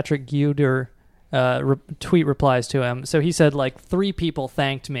 Patrick Guder, tweet replies to him. So he said, like, 3 people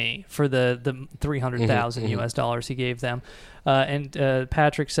thanked me for the $300,000 US dollars he gave them. And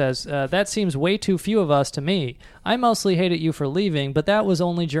Patrick says, that seems way too few of us to me. I mostly hated you for leaving, but that was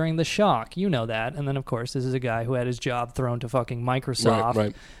only during the shock. You know that. And then, of course, this is a guy who had his job thrown to fucking Microsoft.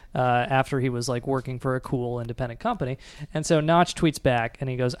 Right. After he was like working for a cool independent company. And so Notch tweets back and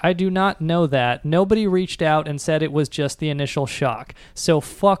he goes, I do not know that. Nobody reached out and said it was just the initial shock. So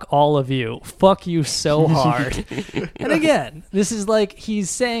fuck all of you. Fuck you so hard. And again, this is like he's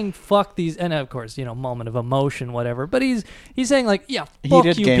saying fuck these, and of course, moment of emotion, whatever. But he's saying like, yeah, fuck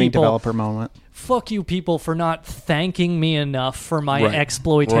Heated you gaming people. developer moment. Fuck you people for not thanking me enough for my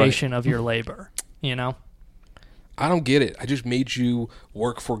exploitation of your labor. I don't get it. I just made you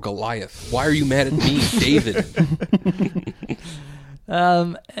work for Goliath. Why are you mad at me, David?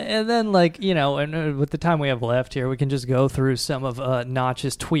 And then, and with the time we have left here, we can just go through some of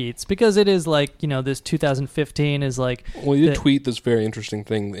Notch's tweets, because it is like, this 2015 is like... Well, you did tweet this very interesting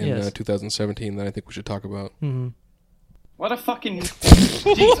thing in yes. 2017 that I think we should talk about. Mm-hmm. What a fucking...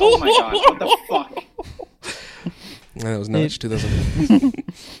 Jeez, oh my god, what the fuck? That was Notch 2015.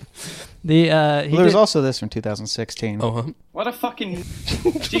 There's also this from 2016. Uh-huh. What a fucking...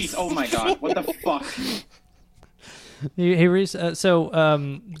 Jeez, oh my god, what the fuck?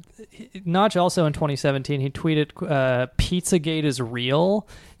 Notch also in 2017, he tweeted, Pizzagate is real.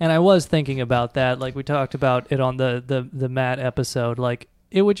 And I was thinking about that. Like, we talked about it on the Matt episode. Like,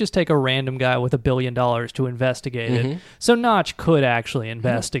 it would just take a random guy with $1 billion to investigate it. So Notch could actually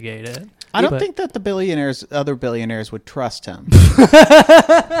investigate it. I don't think that the other billionaires would trust him.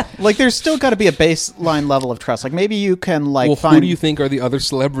 Like, there's still got to be a baseline level of trust. Like, maybe you can, Well, find... who do you think are the other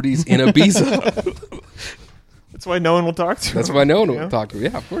celebrities in Ibiza? That's why no one will talk to him. That's why no one will talk to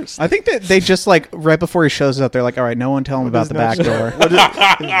him. Yeah, of course. I think that they just, right before he shows up, they're like, all right, no one tell him about the back door.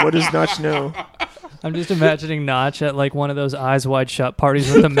 What does Notch know? I'm just imagining Notch at one of those Eyes Wide Shut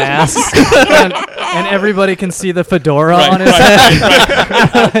parties with the mask, and everybody can see the fedora on his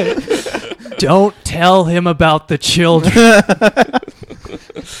head. Don't tell him about the children.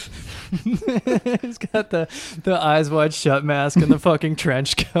 He's got the Eyes Wide Shut mask and the fucking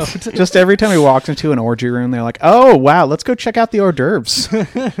trench coat. Just every time he walks into an orgy room, they're like, oh, wow, let's go check out the hors d'oeuvres.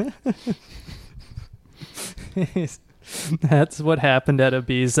 That's what happened at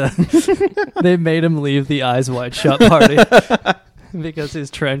Ibiza. They made him leave the Eyes Wide Shut party because his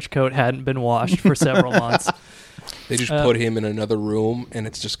trench coat hadn't been washed for several months. They just put him in another room, and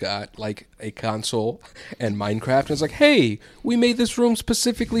it's just got a console and Minecraft. And it's like, hey, we made this room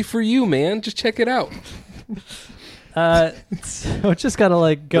specifically for you, man. Just check it out. So it's just kind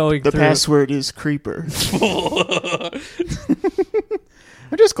of going the through. The password is creeper.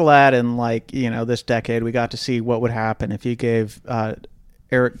 I'm just glad in this decade we got to see what would happen if you gave Dylan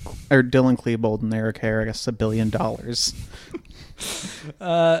Klebold and Eric Harris $1 billion.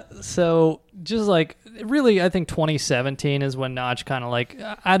 So just really, I think 2017 is when Notch kind of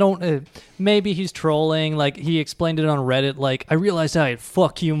I don't, maybe he's trolling. He explained it on Reddit. I realized I had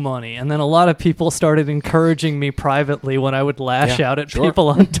fuck you money. And then a lot of people started encouraging me privately when I would lash out at people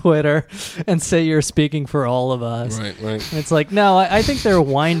on Twitter and say, you're speaking for all of us. Right. And it's no, I think they're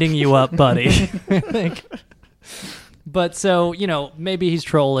winding you up, buddy. I think. But so, maybe he's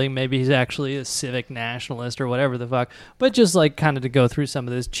trolling, maybe he's actually a civic nationalist or whatever the fuck. But just kind of to go through some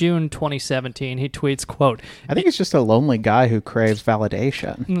of this, June 2017, he tweets, quote, I think he's just a lonely guy who craves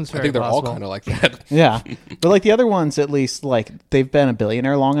validation. I think they're all kind of like that. Yeah. But the other ones, at least, they've been a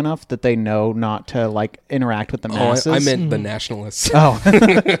billionaire long enough that they know not to interact with the masses. I meant the nationalists. Oh.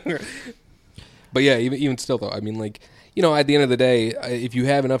 But yeah, even still though, I mean, at the end of the day, if you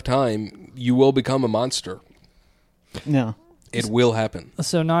have enough time, you will become a monster. Yeah, it will happen.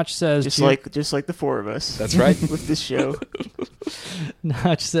 So Notch says, just like the four of us. That's right. With this show,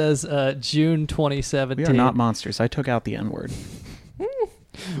 Notch says, June 2017. We are not monsters. I took out the N-word.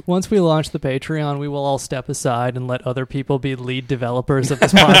 Once we launch the Patreon, we will all step aside and let other people be lead developers of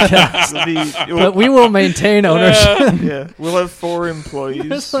this podcast. But we will maintain ownership. Yeah, we'll have 4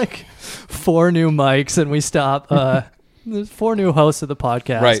 employees. There's 4 new mics, and we stop. There's 4 new hosts of the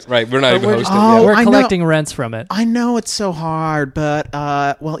podcast. Right. We're not even hosting. Oh, We're I know. collecting rents from it. I know it's so hard, but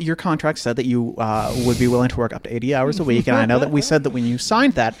well, your contract said that you would be willing to work up to 80 hours a week, and I know that we said that when you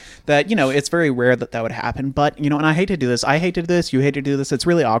signed that it's very rare that would happen. But and I hate to do this. I hate to do this. You hate to do this. It's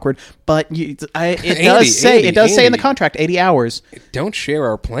really awkward. But it does say in the contract 80 hours. Don't share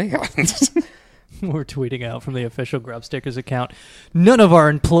our plans. We're tweeting out from the official Grub Stickers account. None of our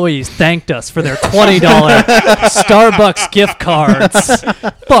employees thanked us for their $20 Starbucks gift cards.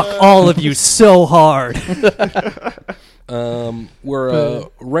 Fuck all of you so hard. We're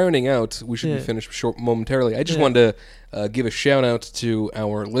rounding out. We should be finished momentarily. I just wanted to give a shout out to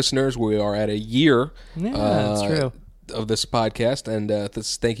our listeners. We are at a year. That's true. Of this podcast, and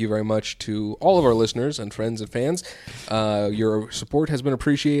thank you very much to all of our listeners and friends and fans. Your support has been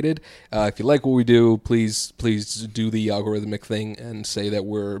appreciated. If you like what we do, please do the algorithmic thing and say that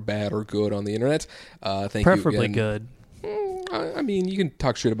we're bad or good on the internet. Thank Preferably you. good. I mean, you can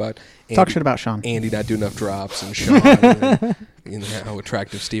talk shit about Sean. Andy not doing enough drops, and Sean, and how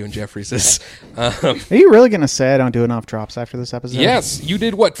attractive Stephen Jeffries is. Are you really going to say I don't do enough drops after this episode? Yes, you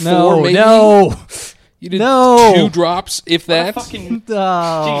did what? No, 4 maybe? no. You did No. 2 drops, if that. Fucking. No.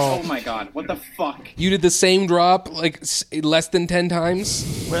 Jeez, oh my god, what the fuck? You did the same drop like less than 10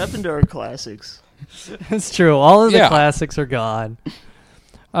 times. What happened to our classics? It's true. All of the classics are gone.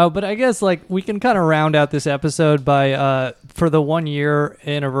 But I guess we can kind of round out this episode by for the 1 year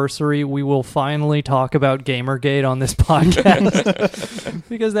anniversary, we will finally talk about Gamergate on this podcast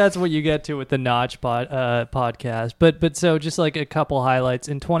because that's what you get to with the Notch podcast. But so just a couple highlights.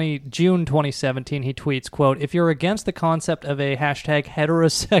 In June 2017, he tweets, quote, "If you're against the concept of a hashtag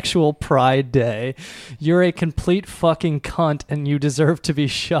heterosexual pride day, you're a complete fucking cunt and you deserve to be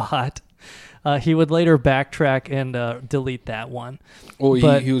shot." He would later backtrack and delete that one. Well,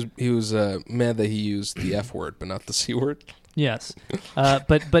 he was mad that he used the F word, but not the C word. Yes,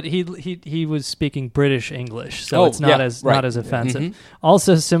 but he was speaking British English, so it's not as offensive. Mm-hmm.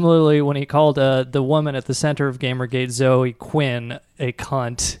 Also, similarly, when he called the woman at the center of Gamergate, Zoe Quinn, a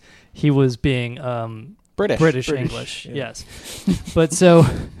cunt, he was being British English. Yeah. Yes, but so.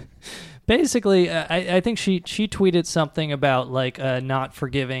 Basically, I think she tweeted something about not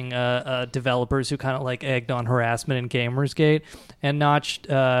forgiving developers who kind of egged on harassment in Gamersgate, and Notch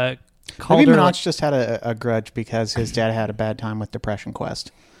called Maybe her. Notch just had a grudge because his dad had a bad time with Depression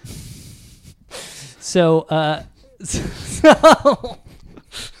Quest. So, just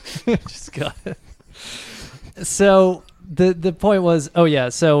got it. So. The point was,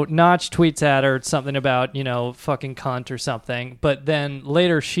 so Notch tweets at her something about, fucking cunt or something, but then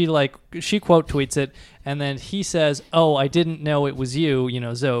later she quote tweets it, and then he says, "Oh, I didn't know it was you,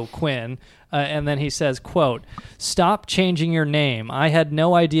 Zoe Quinn," and then he says, quote, "Stop changing your name. I had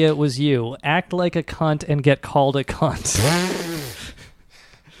no idea it was you. Act like a cunt and get called a cunt."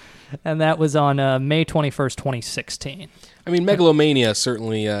 And that was on May 21st, 2016. I mean, megalomania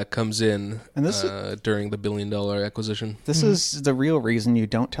certainly comes in during the $1 billion acquisition. This is the real reason you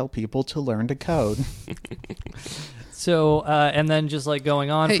don't tell people to learn to code. So, and then just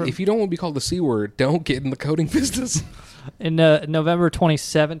going on. Hey, if you don't want to be called the C word, don't get in the coding business. In November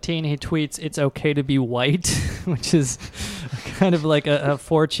 2017, he tweets, "It's okay to be white," which is kind of like a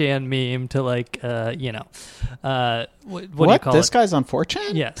 4chan meme to what do you call This it? guy's on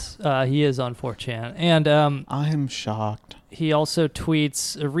 4chan? Yes, he is on 4chan. And I am shocked. He also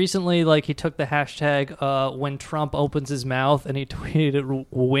tweets recently, he took the hashtag when Trump opens his mouth, and he tweeted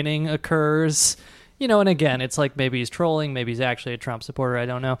winning occurs. And again, it's maybe he's trolling, maybe he's actually a Trump supporter, I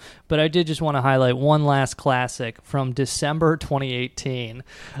don't know. But I did just want to highlight one last classic from December 2018.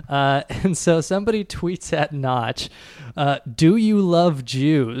 And so somebody tweets at Notch, "Do you love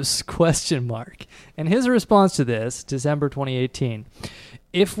Jews?" ? And his response to this, December 2018,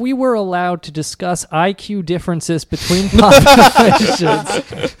 "If we were allowed to discuss IQ differences between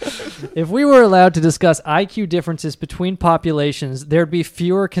populations, there'd be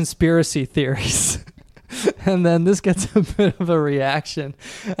fewer conspiracy theories." And then this gets a bit of a reaction.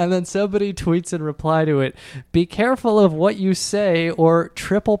 And then somebody tweets in reply to it, "Be careful of what you say, or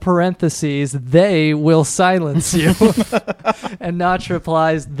triple parentheses, they will silence you." And Notch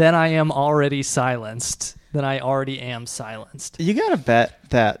replies, "Then I am already silenced." Then I already am silenced. You gotta bet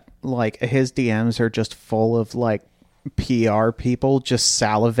that his DMs are just full of PR people just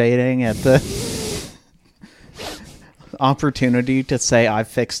salivating at the opportunity to say I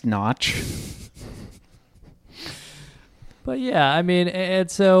fixed Notch. But yeah, I mean, and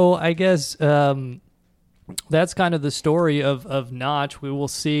so I guess that's kind of the story of Notch. We will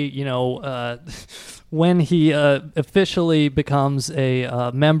see, when he officially becomes a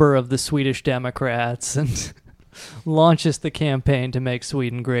member of the Swedish Democrats and launches the campaign to make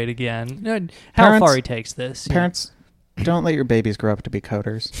Sweden great again. How Parents- far he takes this. you know. Parents, don't let your babies grow up to be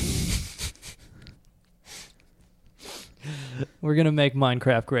coders. We're going to make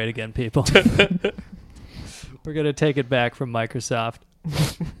Minecraft great again, people. We're going to take it back from Microsoft.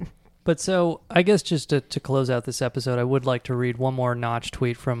 But so, I guess just to close out this episode, I would like to read one more Notch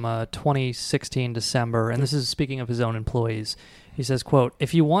tweet from 2016 December, and this is speaking of his own employees. He says, quote,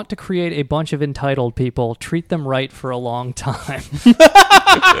 "If you want to create a bunch of entitled people, treat them right for a long time."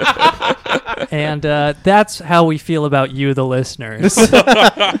 And that's how we feel about you, the listeners.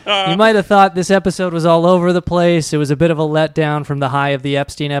 You might have thought this episode was all over the place. It was a bit of a letdown from the high of the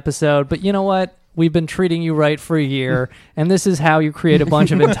Epstein episode, but you know what? We've been treating you right for a year, and this is how you create a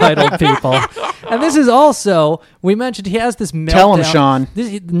bunch of entitled people. And this is also, we mentioned he has this meltdown. Tell him, Sean.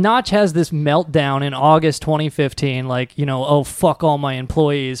 Notch has this meltdown in August 2015, like, oh, fuck all my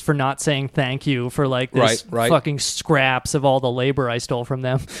employees for not saying thank you for, like, this fucking scraps of all the labor I stole from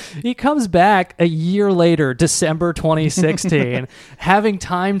them. He comes back a year later, December 2016, having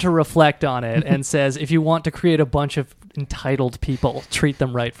time to reflect on it, and says, if you want to create a bunch of entitled people, treat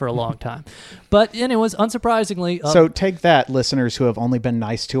them right for a long time. But anyways, unsurprisingly, So take that, listeners who have only been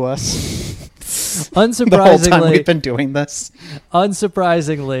nice to us. unsurprisingly, The whole time we've been doing this.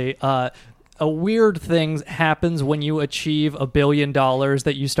 Unsurprisingly, a weird thing happens when you achieve $1 billion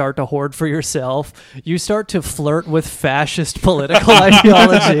that you start to hoard for yourself. You start to flirt with fascist political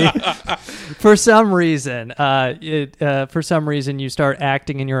ideology. For some reason, you start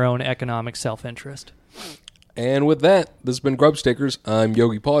acting in your own economic self-interest. And with that, this has been Grub Stickers. I'm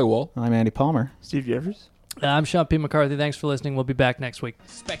Yogi Polywall. I'm Andy Palmer. Steve Jeffers. I'm Sean P. McCarthy. Thanks for listening. We'll be back next week.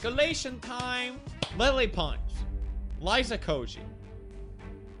 Speculation time. Lily Punch. Liza Koji.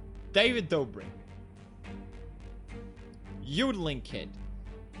 David Dobrik. Yodeling Kid.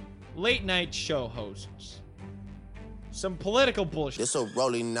 Late night show hosts. Some political bullshit. This a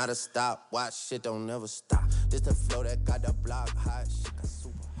rolling, not a stop. Watch shit don't never stop. This the flow that got the block hot. Shit got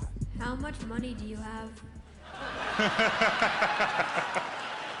super hot. How much money do you have?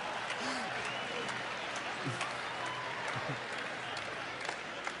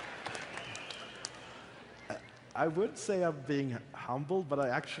 I would say I'm being humble, but I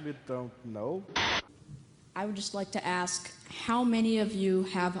actually don't know. I would just like to ask, how many of you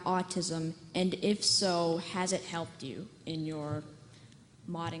have autism, and if so, has it helped you in your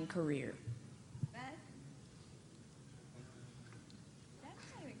modding career?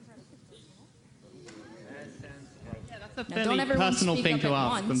 That's a Now, don't fairly everyone personal speak thing up to at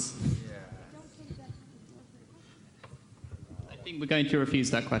ask. once. I think we're going to refuse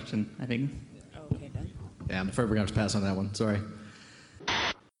that question, I think. Okay, then. Yeah, I'm afraid we're going to have to pass on that one. Sorry.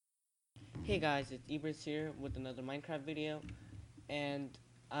 Hey guys, it's Ebers here with another Minecraft video, and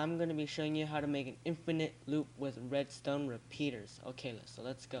I'm going to be showing you how to make an infinite loop with redstone repeaters. Okay,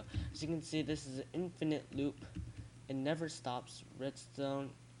 let's go. As you can see, this is an infinite loop. It never stops.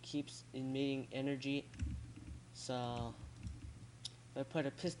 Redstone keeps emitting energy. So if I put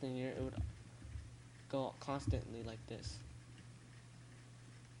a piston here, it would go constantly like this.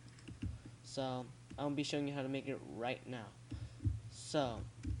 So I'll be showing you how to make it right now. So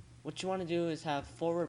what you want to do is have 4